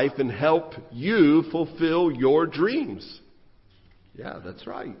your life and help you fulfill your dreams. Yeah, that's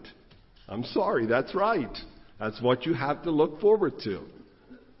right. I'm sorry, that's right. That's what you have to look forward to.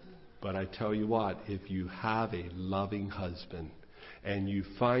 But I tell you what, if you have a loving husband and you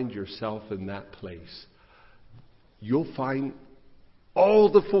find yourself in that place, you'll find all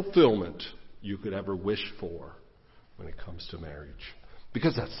the fulfillment you could ever wish for when it comes to marriage.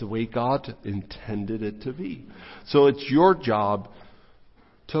 Because that's the way God intended it to be. So it's your job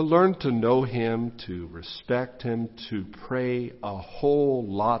to learn to know Him, to respect Him, to pray a whole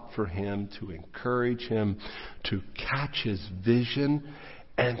lot for Him, to encourage Him, to catch His vision,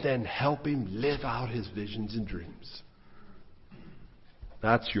 and then help Him live out His visions and dreams.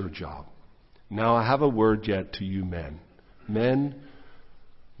 That's your job. Now I have a word yet to you men. Men,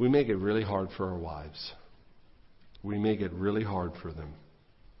 we make it really hard for our wives. We make it really hard for them.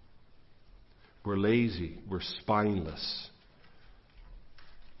 We're lazy. We're spineless.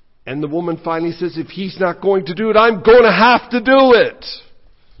 And the woman finally says, if he's not going to do it, I'm going to have to do it.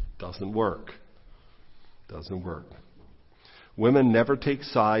 Doesn't work. Doesn't work. Women, never take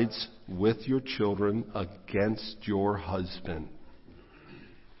sides with your children against your husband.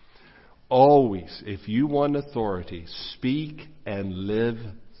 Always, if you want authority, speak and live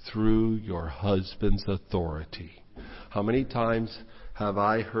through your husband's authority. How many times have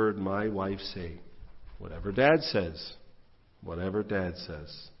I heard my wife say, whatever Dad says, whatever Dad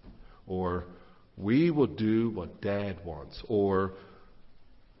says, or we will do what Dad wants, or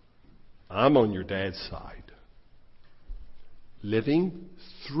I'm on your dad's side. Living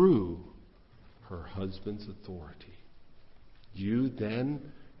through her husband's authority. You then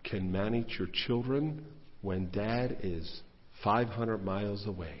can manage your children when Dad is 500 miles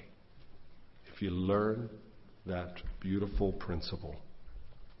away. If you learn that beautiful principle.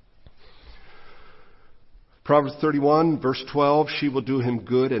 Proverbs 31, verse 12, she will do him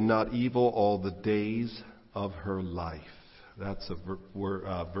good and not evil all the days of her life. That's a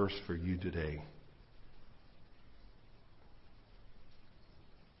verse for you today.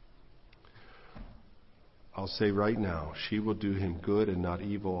 I'll say right now, she will do him good and not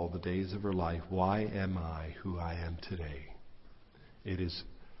evil all the days of her life. Why am I who I am today? It is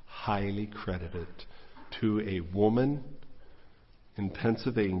highly credited to a woman in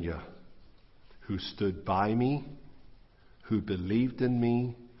Pennsylvania who stood by me, who believed in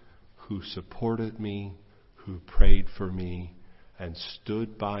me, who supported me, who prayed for me, and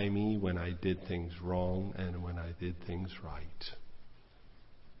stood by me when I did things wrong and when I did things right.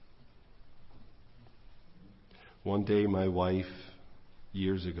 One day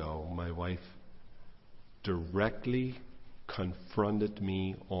years ago, my wife directly confronted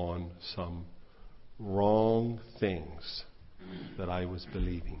me on some wrong things that I was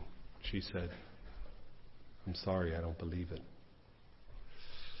believing. She said, I'm sorry, I don't believe it.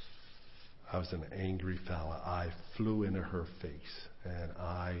 I was an angry fella. I flew into her face and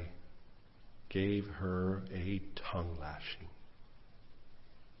I gave her a tongue lashing.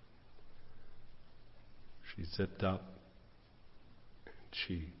 She zipped up and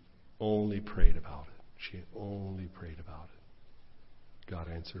she only prayed about it. She only prayed about it. God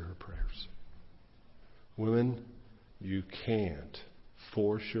answered her prayers. Women, you can't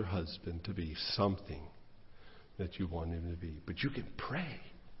force your husband to be something that you want him to be. But you can pray.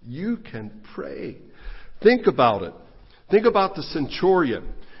 You can pray. Think about it. Think about the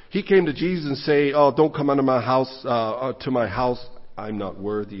centurion. He came to Jesus and say, "Oh, don't come under my house, to my house. I'm not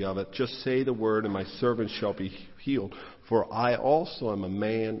worthy of it. Just say the word and my servant shall be healed. For I also am a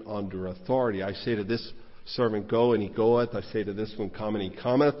man under authority. I say to this servant, go, and he goeth. I say to this one, come, and he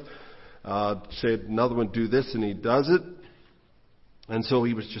cometh. Say to another one, do this, and he does it." And so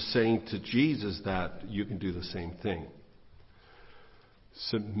he was just saying to Jesus that you can do the same thing.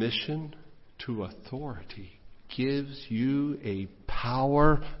 Submission to authority gives you a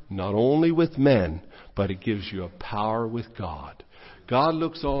power not only with men, but it gives you a power with God. God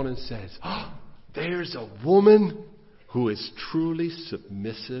looks on and says, "Oh, there's a woman who is truly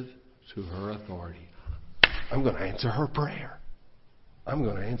submissive to her authority. I'm going to answer her prayer. I'm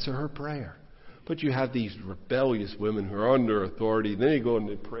going to answer her prayer." But you have these rebellious women who are under authority. Then they go and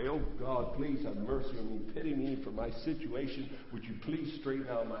they pray, "Oh God, please have mercy on me. Pity me for my situation. Would you please straighten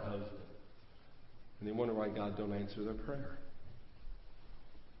out my husband?" And they wonder why God don't answer their prayer.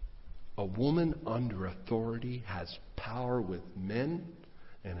 A woman under authority has power with men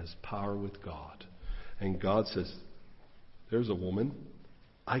and has power with God. And God says, there's a woman.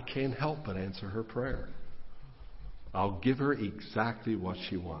 I can't help but answer her prayer. I'll give her exactly what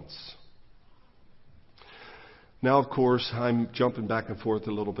she wants. Now, of course, I'm jumping back and forth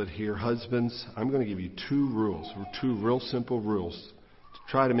a little bit here. Husbands, I'm going to give you two rules, or two real simple rules, to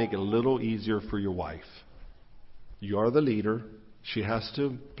try to make it a little easier for your wife. You are the leader. She has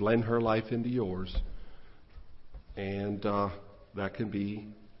to blend her life into yours. And that can be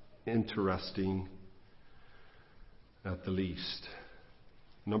interesting at the least.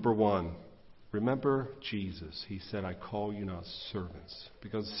 Number one, Remember Jesus. He said, I call you not servants.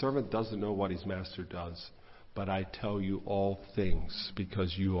 Because the servant doesn't know what his master does. But I tell you all things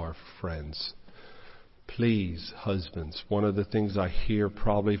because you are friends. Please, husbands, one of the things I hear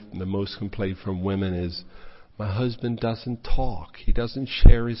probably the most complaint from women is, my husband doesn't talk. He doesn't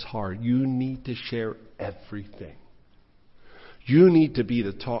share his heart. You need to share everything. You need to be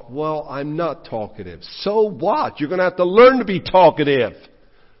the talk. Well, I'm not talkative. So what? You're going to have to learn to be talkative.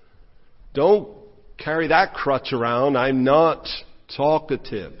 Don't carry that crutch around. I'm not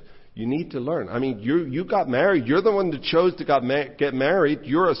talkative. You need to learn. I mean, you got married. You're the one that chose to get married.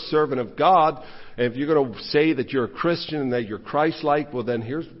 You're a servant of God. And if you're going to say that you're a Christian and that you're Christ-like, well, then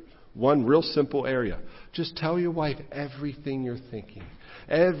here's one real simple area. Just tell your wife everything you're thinking,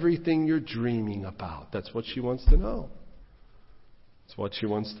 everything you're dreaming about. That's what she wants to know. That's what she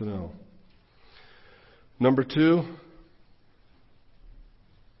wants to know. Number 2,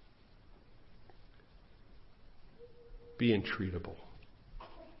 be entreatable.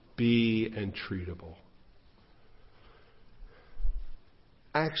 Be entreatable.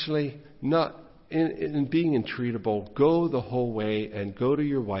 Actually, not in being entreatable, go the whole way and go to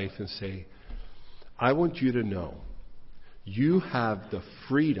your wife and say, I want you to know you have the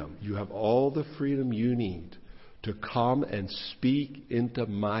freedom, you have all the freedom you need to come and speak into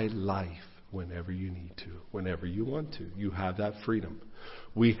my life whenever you need to, whenever you want to. You have that freedom.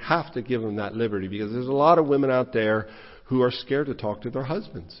 We have to give them that liberty because there's a lot of women out there who are scared to talk to their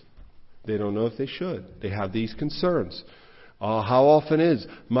husbands. They don't know if they should. They have these concerns. How often is,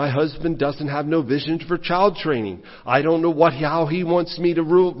 my husband doesn't have no vision for child training. I don't know how he wants me to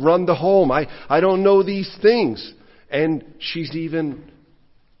run the home. I don't know these things. And she's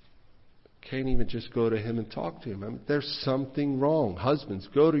can't even just go to him and talk to him. I mean, there's something wrong. Husbands,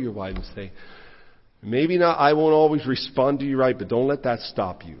 go to your wife and say, maybe not, I won't always respond to you right, but don't let that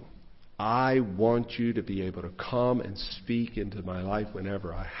stop you. I want you to be able to come and speak into my life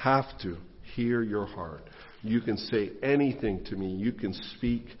whenever. I have to hear your heart. You can say anything to me. You can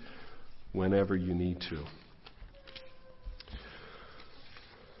speak whenever you need to.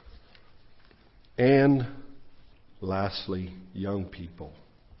 And lastly, young people.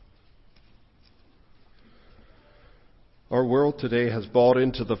 Our world today has bought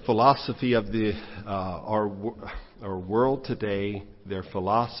into the philosophy of our world today. Their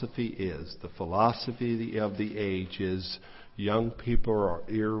philosophy of the age is young people are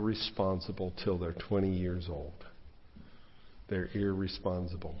irresponsible till they're 20 years old. They're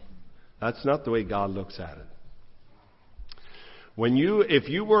irresponsible. That's not the way God looks at it. If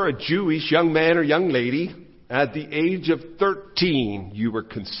you were a Jewish young man or young lady, at the age of 13, you were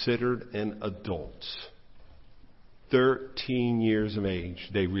considered an adult. 13 years of age.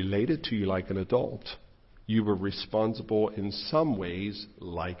 They related to you like an adult. You were responsible in some ways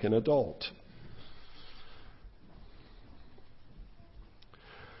like an adult.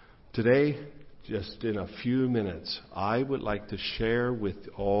 Today, just in a few minutes, I would like to share with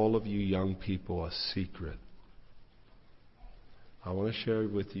all of you young people a secret. I want to share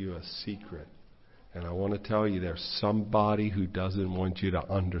with you a secret. And I want to tell you there's somebody who doesn't want you to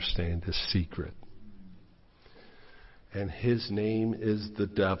understand this secret. And his name is the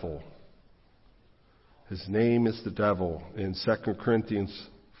devil. His name is the devil. In 2 Corinthians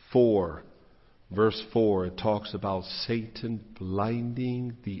 4, verse 4, it talks about Satan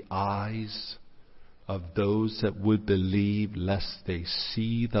blinding the eyes of those that would believe lest they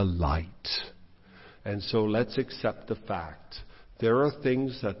see the light. And so let's accept the fact. There are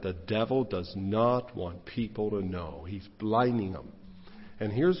things that the devil does not want people to know. He's blinding them.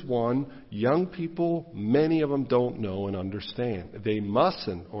 And here's one, young people, many of them don't know and understand. They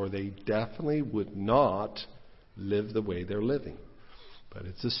mustn't, or they definitely would not live the way they're living. But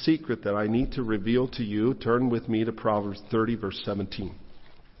it's a secret that I need to reveal to you. Turn with me to Proverbs 30, verse 17.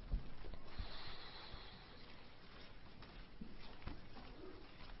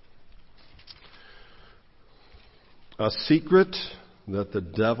 A secret that the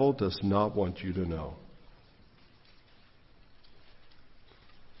devil does not want you to know.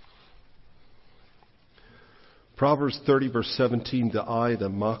 Proverbs 30, verse 17, the eye that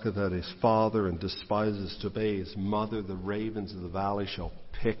mocketh at his father and despises to obey his mother, the ravens of the valley shall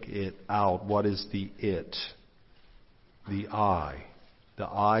pick it out. What is the it? The eye. The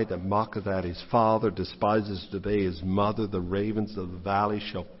eye that mocketh at his father, despises to obey his mother, the ravens of the valley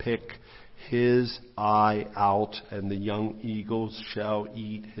shall pick his eye out, and the young eagles shall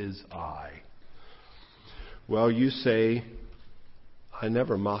eat his eye. Well, you say, I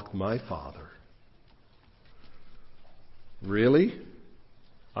never mocked my father. Really?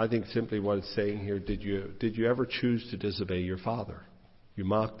 I think simply what it's saying here, did you ever choose to disobey your father? You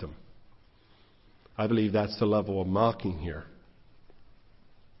mocked him. I believe that's the level of mocking here.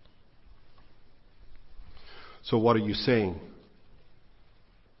 So what are you saying?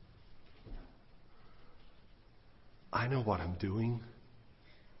 I know what I'm doing.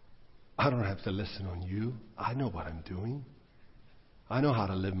 I don't have to listen on you. I know what I'm doing. I know how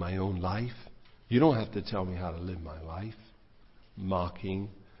to live my own life. You don't have to tell me how to live my life. Mocking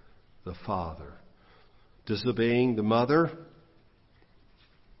the father. Disobeying the mother.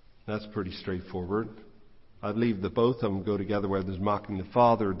 That's pretty straightforward. I believe that both of them go together, whether it's mocking the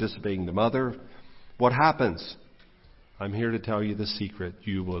father or disobeying the mother. What happens? I'm here to tell you the secret.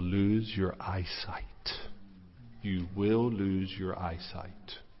 You will lose your eyesight. You will lose your eyesight.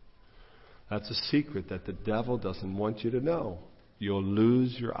 That's a secret that the devil doesn't want you to know. You'll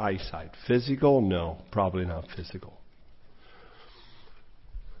lose your eyesight. Physical? No, probably not physical.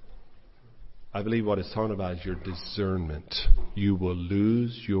 I believe what it's talking about is your discernment. You will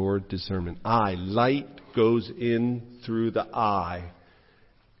lose your discernment. Eye. Light goes in through the eye.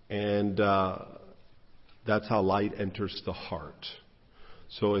 And that's how light enters the heart.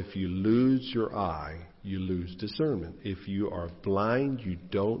 So if you lose your eye, you lose discernment. If you are blind, you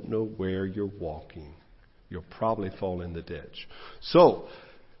don't know where you're walking. You'll probably fall in the ditch. So,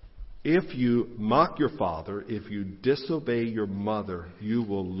 if you mock your father, if you disobey your mother, you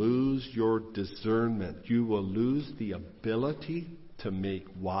will lose your discernment. You will lose the ability to make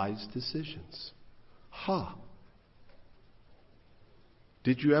wise decisions.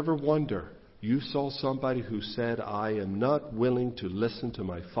 Did you ever wonder? You saw somebody who said, I am not willing to listen to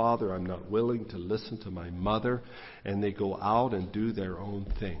my father, I'm not willing to listen to my mother, and they go out and do their own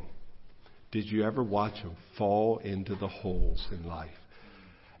thing. Did you ever watch them fall into the holes in life?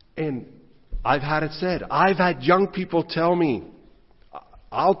 And I've had it said, I've had young people tell me,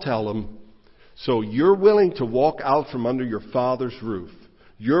 I'll tell them, so you're willing to walk out from under your father's roof.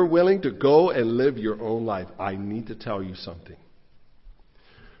 You're willing to go and live your own life. I need to tell you something.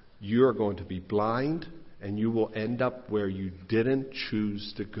 You're going to be blind, and you will end up where you didn't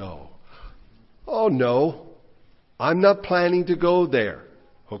choose to go. Oh, no, I'm not planning to go there.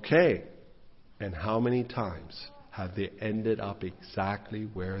 Okay. And how many times have they ended up exactly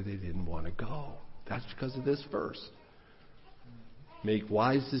where they didn't want to go? That's because of this verse. Make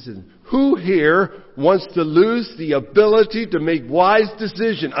wise decisions. Who here wants to lose the ability to make wise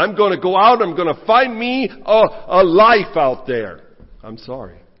decisions? I'm going to go out, I'm going to find me a life out there. I'm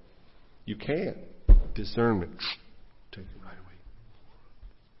sorry. You can't. Discernment. Take it right away.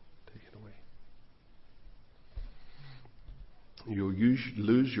 Take it away. You'll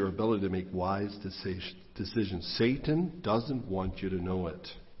lose your ability to make wise decisions. Satan doesn't want you to know it.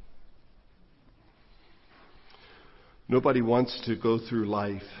 Nobody wants to go through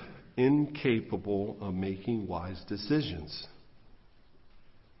life incapable of making wise decisions.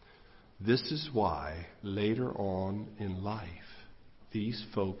 This is why later on in life, these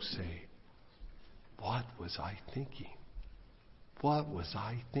folks say, what was I thinking? What was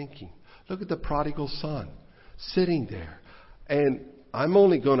I thinking? Look at the prodigal son sitting there. And I'm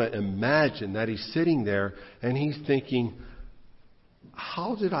only going to imagine that he's sitting there and he's thinking,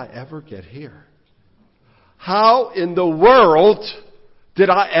 how did I ever get here? How in the world did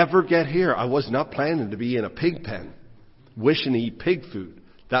I ever get here? I was not planning to be in a pig pen, wishing to eat pig food.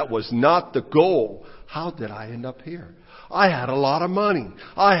 That was not the goal. How did I end up here? I had a lot of money.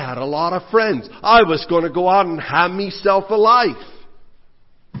 I had a lot of friends. I was going to go out and have myself a life.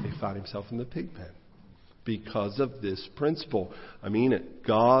 He found himself in the pig pen because of this principle. I mean it.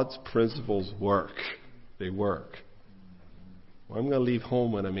 God's principles work. They work. Well, I'm going to leave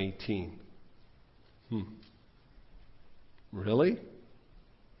home when I'm 18. Really?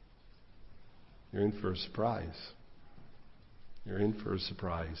 You're in for a surprise. You're in for a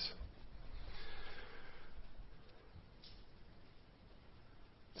surprise.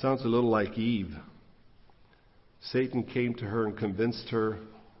 Sounds a little like Eve. Satan came to her and convinced her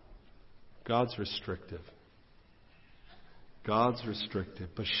God's restrictive. God's restrictive.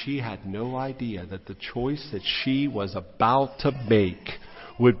 But she had no idea that the choice that she was about to make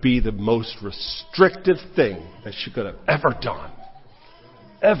would be the most restrictive thing that she could have ever done.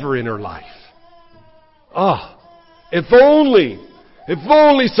 Ever in her life. If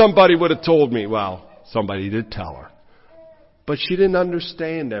only somebody would have told me. Well, somebody did tell her. But she didn't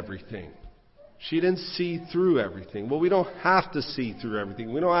understand everything. She didn't see through everything. Well, we don't have to see through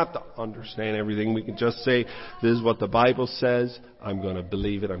everything. We don't have to understand everything. We can just say, this is what the Bible says. I'm going to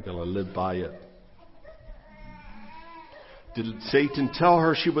believe it. I'm going to live by it. Did Satan tell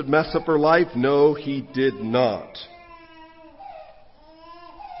her she would mess up her life? No, he did not.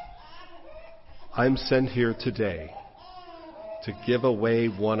 I'm sent here today to give away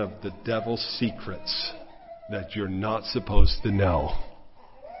one of the devil's secrets that you're not supposed to know.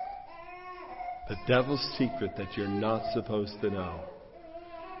 The devil's secret that you're not supposed to know.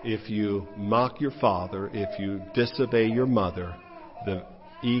 If you mock your father, if you disobey your mother, the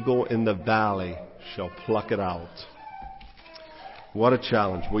eagle in the valley shall pluck it out. What a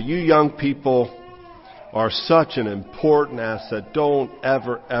challenge. Well, you young people are such an important asset. Don't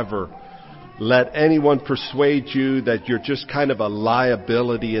ever let anyone persuade you that you're just kind of a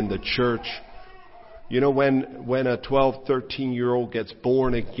liability in the church. You know, when a 12, 13-year-old gets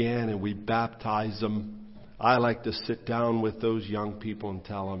born again and we baptize them, I like to sit down with those young people and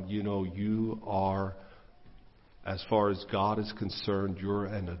tell them, you know, you are, as far as God is concerned, you're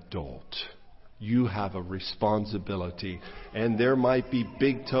an adult. You have a responsibility. And there might be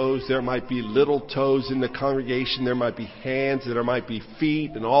big toes, there might be little toes in the congregation, there might be hands, there might be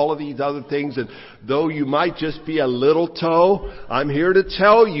feet, and all of these other things. And though you might just be a little toe, I'm here to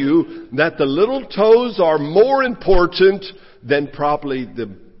tell you that the little toes are more important than probably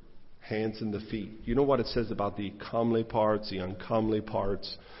the hands and the feet. You know what it says about the comely parts, the uncomely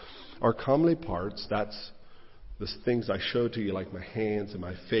parts? Our comely parts, that's the things I showed to you, like my hands and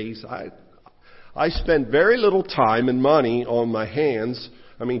my face. I spend very little time and money on my hands.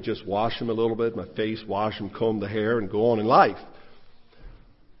 I mean, just wash them a little bit, my face, wash them, comb the hair, and go on in life.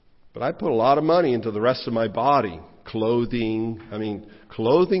 But I put a lot of money into the rest of my body. Clothing. I mean,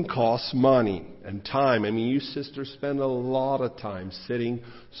 clothing costs money and time. I mean, you sisters spend a lot of time sitting,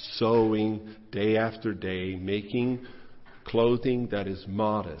 sewing, day after day, making clothing that is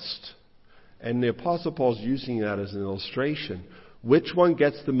modest. And the Apostle Paul's using that as an illustration. Which one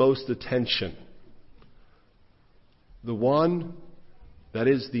gets the most attention? The one that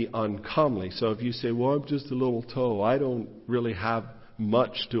is the uncomely. So if you say, well, I'm just a little toe, I don't really have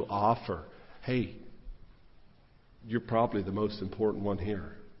much to offer. Hey, you're probably the most important one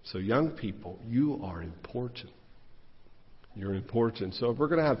here. So young people, you are important. You're important. So if we're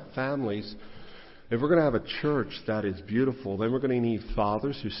going to have families, if we're going to have a church that is beautiful, then we're going to need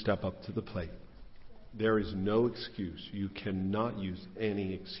fathers who step up to the plate. There is no excuse. You cannot use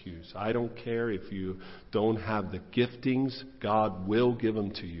any excuse. I don't care if you don't have the giftings. God will give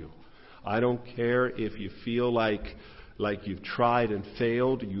them to you. I don't care if you feel like you've tried and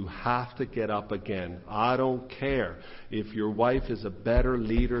failed. You have to get up again. I don't care if your wife is a better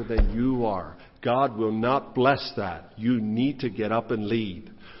leader than you are. God will not bless that. You need to get up and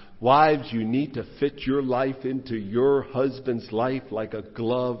lead. Wives, you need to fit your life into your husband's life like a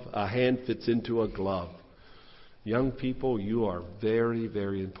glove, a hand fits into a glove. Young people, you are very,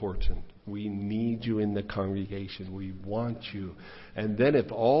 very important. We need you in the congregation. We want you. And then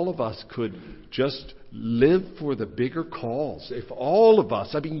if all of us could just live for the bigger calls, if all of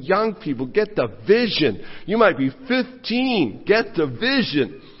us, I mean, young people, get the vision. You might be 15, get the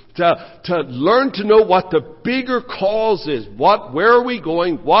vision. To learn to know what the bigger cause is. Where are we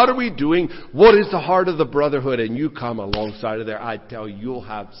going? What are we doing? What is the heart of the brotherhood? And you come alongside of there. I tell you, you'll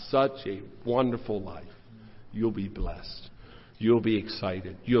have such a wonderful life. You'll be blessed. You'll be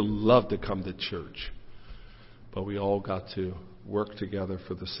excited. You'll love to come to church. But we all got to work together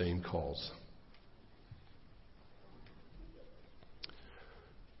for the same cause.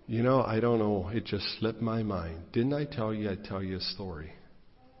 You know, I don't know. It just slipped my mind. Didn't I tell you I'd tell you a story?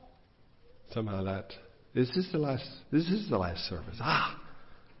 Somehow this is the last service.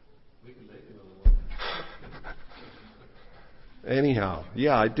 We can make another one. Anyhow,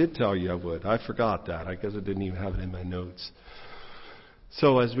 yeah, I did tell you I would. I forgot that. I guess I didn't even have it in my notes.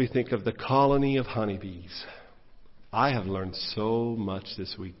 So as we think of the colony of honeybees, I have learned so much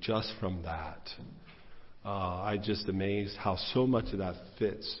this week just from that. I'm just amazed how so much of that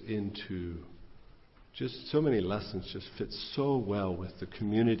fits into just so many lessons just fit so well with the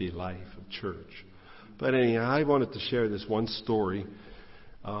community life of church. But anyhow, I wanted to share this one story.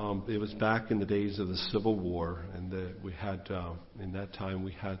 It was back in the days of the Civil War, and we had in that time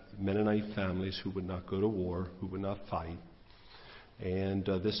we had Mennonite families who would not go to war, who would not fight. And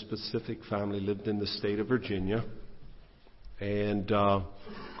this specific family lived in the state of Virginia. And of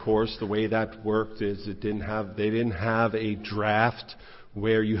course, the way that worked is they didn't have a draft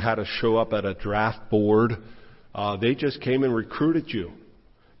where you had to show up at a draft board. They just came and recruited you.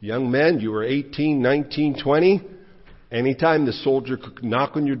 Young men, you were 18, 19, 20. Anytime the soldier could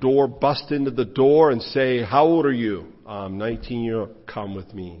knock on your door, bust into the door and say, how old are you? 19 years old, come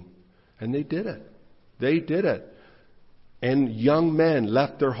with me. And they did it. They did it. And young men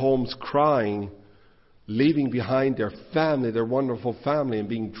left their homes crying, leaving behind their family, their wonderful family, and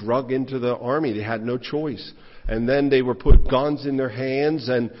being drugged into the army. They had no choice. and then they were put guns in their hands,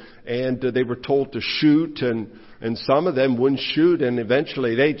 and they were told to shoot, and some of them wouldn't shoot, and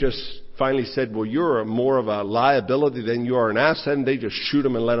eventually they just finally said, well, you're more of a liability than you are an asset, and they just shoot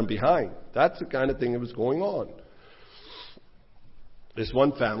them and let them behind. That's the kind of thing that was going on. This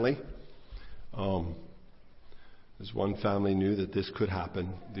one family knew that this could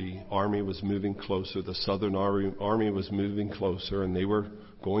happen. The army was moving closer. The Southern Army was moving closer, and they were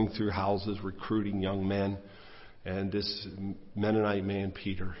going through houses recruiting young men. And this Mennonite man,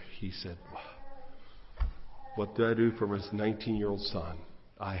 Peter, he said, what do I do for my 19-year-old son?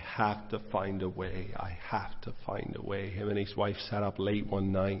 I have to find a way. I have to find a way. Him and his wife sat up late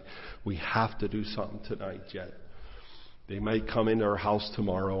one night. We have to do something tonight yet. They might come into our house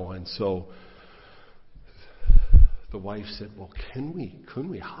tomorrow. And so the wife said, well, couldn't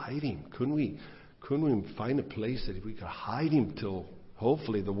we hide him? Couldn't we find a place that we could hide him till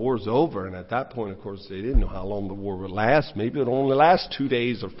hopefully the war's over? And at that point, of course, they didn't know how long the war would last. Maybe it would only last 2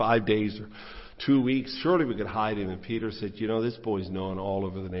 days or 5 days or 2 weeks. Surely we could hide him. And Peter said, this boy's known all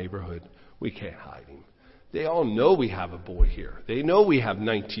over the neighborhood. We can't hide him. They all know we have a boy here. They know we have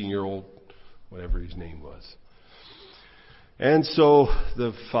 19-year-old, whatever his name was. And so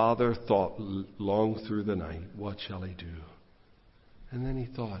the father thought long through the night, what shall I do? And then he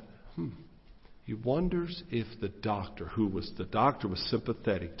thought, he wonders if the doctor was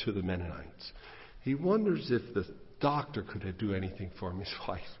sympathetic to the Mennonites. He wonders if the doctor could do anything for him. His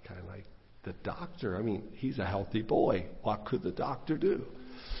wife kind of like, the doctor? He's a healthy boy. What could the doctor do?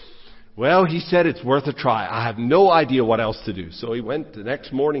 Well, he said it's worth a try. I have no idea what else to do. So he went the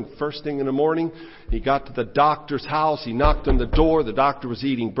next morning, first thing in the morning. He got to the doctor's house. He knocked on the door. The doctor was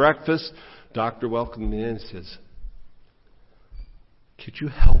eating breakfast. Doctor welcomed him in and says, could you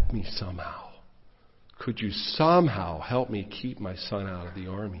help me somehow? Could you somehow help me keep my son out of the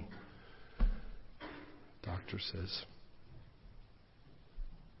army? Doctor says,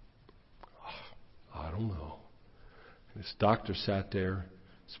 I don't know. And this doctor sat there.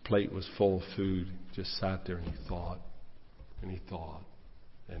 His plate was full of food. He just sat there and he thought, and he thought,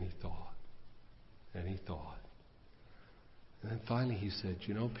 and he thought, and he thought. And then finally he said,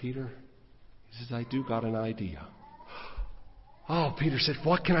 Peter, he says, I do got an idea. Oh, Peter said,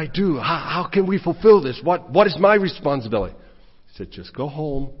 what can I do? How can we fulfill this? What is my responsibility? He said, just go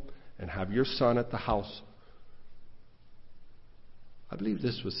home and have your son at the house. I believe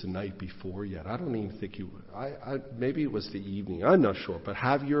this was the night before yet. I don't even think maybe it was the evening. I'm not sure. But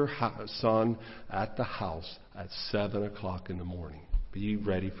have your son at the house at 7 o'clock in the morning. Be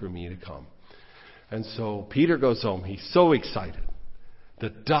ready for me to come. And so Peter goes home. He's so excited. The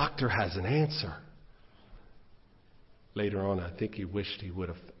doctor has an answer. Later on, I think he wished he would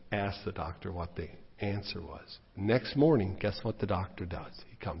have asked the doctor what the answer was. Next morning, guess what the doctor does?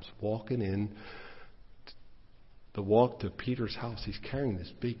 He comes walking in. The walk to Peter's house, he's carrying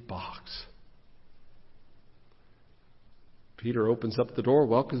this big box. Peter opens up the door,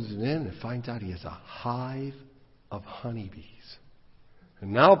 welcomes him in, and finds out he has a hive of honeybees.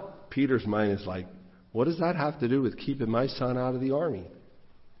 And now Peter's mind is like, what does that have to do with keeping my son out of the army?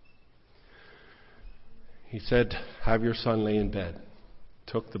 He said, have your son lay in bed.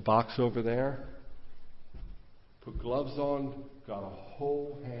 Took the box over there, put gloves on, got a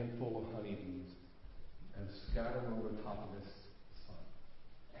whole handful of honeybees, and scattered over top of his son.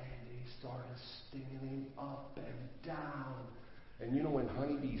 And he started stinging him up and down. And when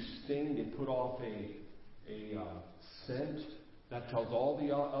honeybees sting, they put off a scent that tells all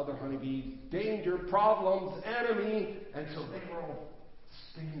the other honeybees, danger, problems, enemy. And so they were all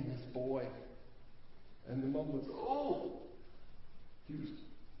stinging this boy. And the mom was, he was,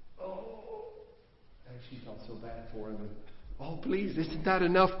 and she felt so bad for him. And, please, isn't that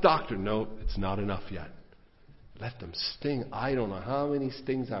enough, doctor? No, it's not enough yet. Let them sting. I don't know how many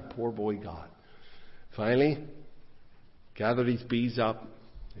stings that poor boy got. Finally, gathered his bees up,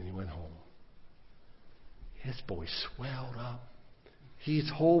 and he went home. His boy swelled up. His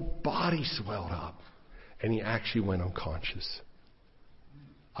whole body swelled up. And he actually went unconscious.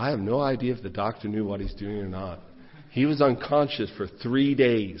 I have no idea if the doctor knew what he's doing or not. He was unconscious for 3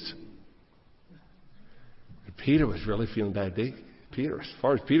 days. And Peter was really feeling bad. As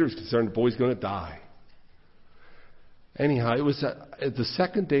far as Peter was concerned, the boy's going to die. Anyhow, it was the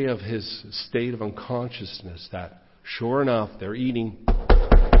second day of his state of unconsciousness that, sure enough, they're eating.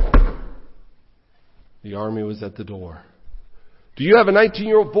 The army was at the door. Do you have a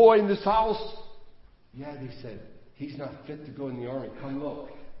 19-year-old boy in this house? Yeah, they said. He's not fit to go in the army. Come look.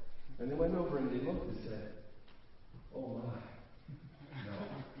 And they went over and they looked and said, oh my. No.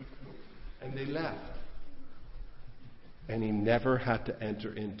 And they left. And he never had to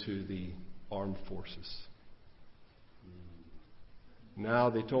enter into the armed forces. Now,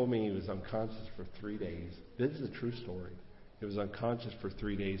 they told me he was unconscious for 3 days. This is a true story. He was unconscious for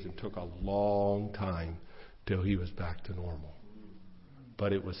 3 days and took a long time till he was back to normal.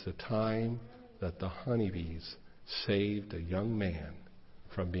 But it was the time that the honeybees saved a young man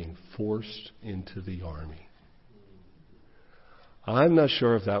from being forced into the army. I'm not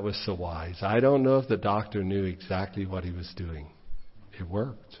sure if that was so wise. I don't know if the doctor knew exactly what he was doing. It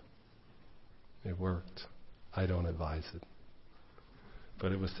worked. It worked. I don't advise it.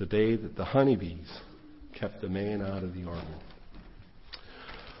 But it was the day that the honeybees kept the man out of the army.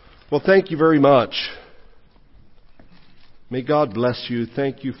 Well, thank you very much. May God bless you.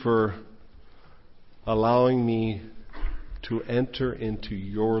 Thank you for allowing me to enter into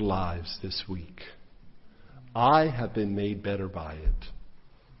your lives this week. I have been made better by it.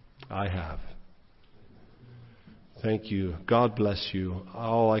 I have. Thank you. God bless you.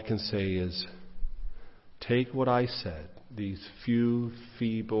 All I can say is take what I said, these few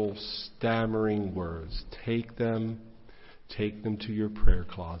feeble, stammering words, take them to your prayer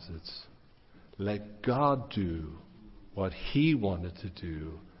closets. Let God do what He wanted to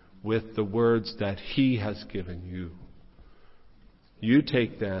do with the words that He has given you. You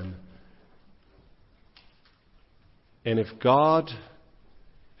take them, and if God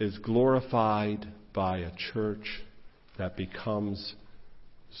is glorified by a church that becomes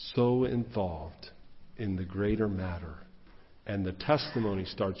so involved in the greater matter, and the testimony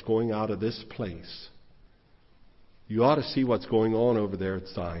starts going out of this place, you ought to see what's going on over there at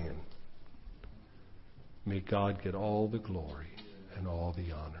Zion. May God get all the glory and all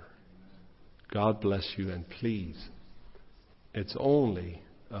the honor. God bless you, and please, it's only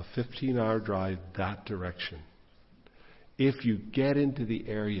a 15-hour drive that direction. If you get into the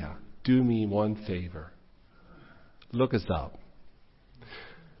area, do me one favor. Look us up.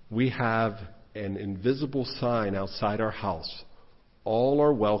 We have an invisible sign outside our house. All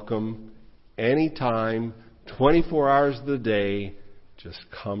are welcome, anytime, 24 hours of the day. Just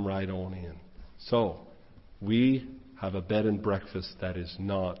come right on in. So, we have a bed and breakfast that is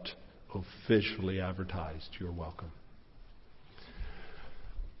not officially advertised. You're welcome.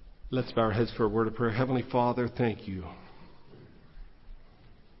 Let's bow our heads for a word of prayer. Heavenly Father, thank you.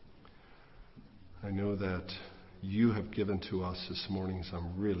 I know that you have given to us this morning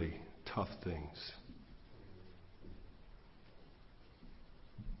some really tough things.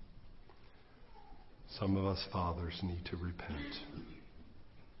 Some of us fathers need to repent.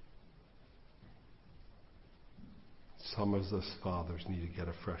 Some of us fathers need to get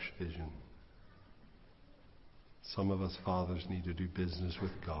a fresh vision. Some of us fathers need to do business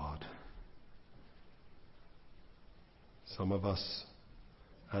with God. Some of us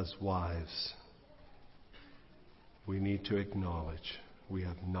as wives, we need to acknowledge we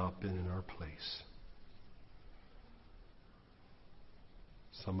have not been in our place.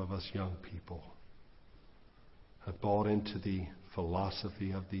 Some of us young people have bought into the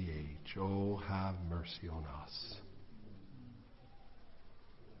philosophy of the age. Oh, have mercy on us.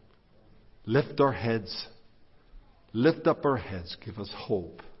 Lift our heads. Lift up our heads. Give us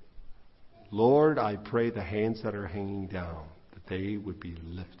hope. Lord, I pray the hands that are hanging down, that they would be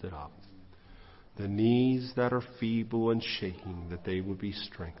lifted up. The knees that are feeble and shaking, that they would be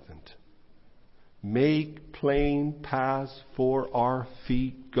strengthened. Make plain paths for our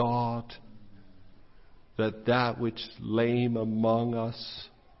feet, God, that which is lame among us,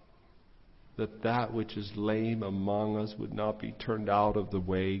 that which is lame among us would not be turned out of the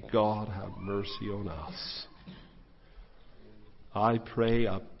way. God, have mercy on us. I pray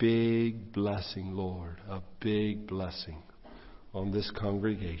a big blessing, Lord, a big blessing on this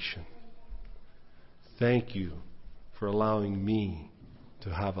congregation. Thank you for allowing me to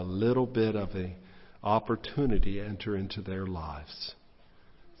have a little bit of an opportunity to enter into their lives.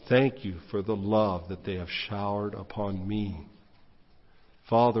 Thank you for the love that they have showered upon me.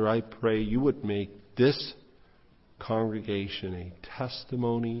 Father, I pray you would make this congregation a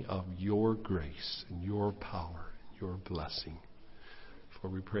testimony of your grace and your power and your blessing. For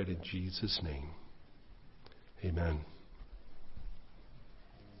we pray in Jesus' name. Amen.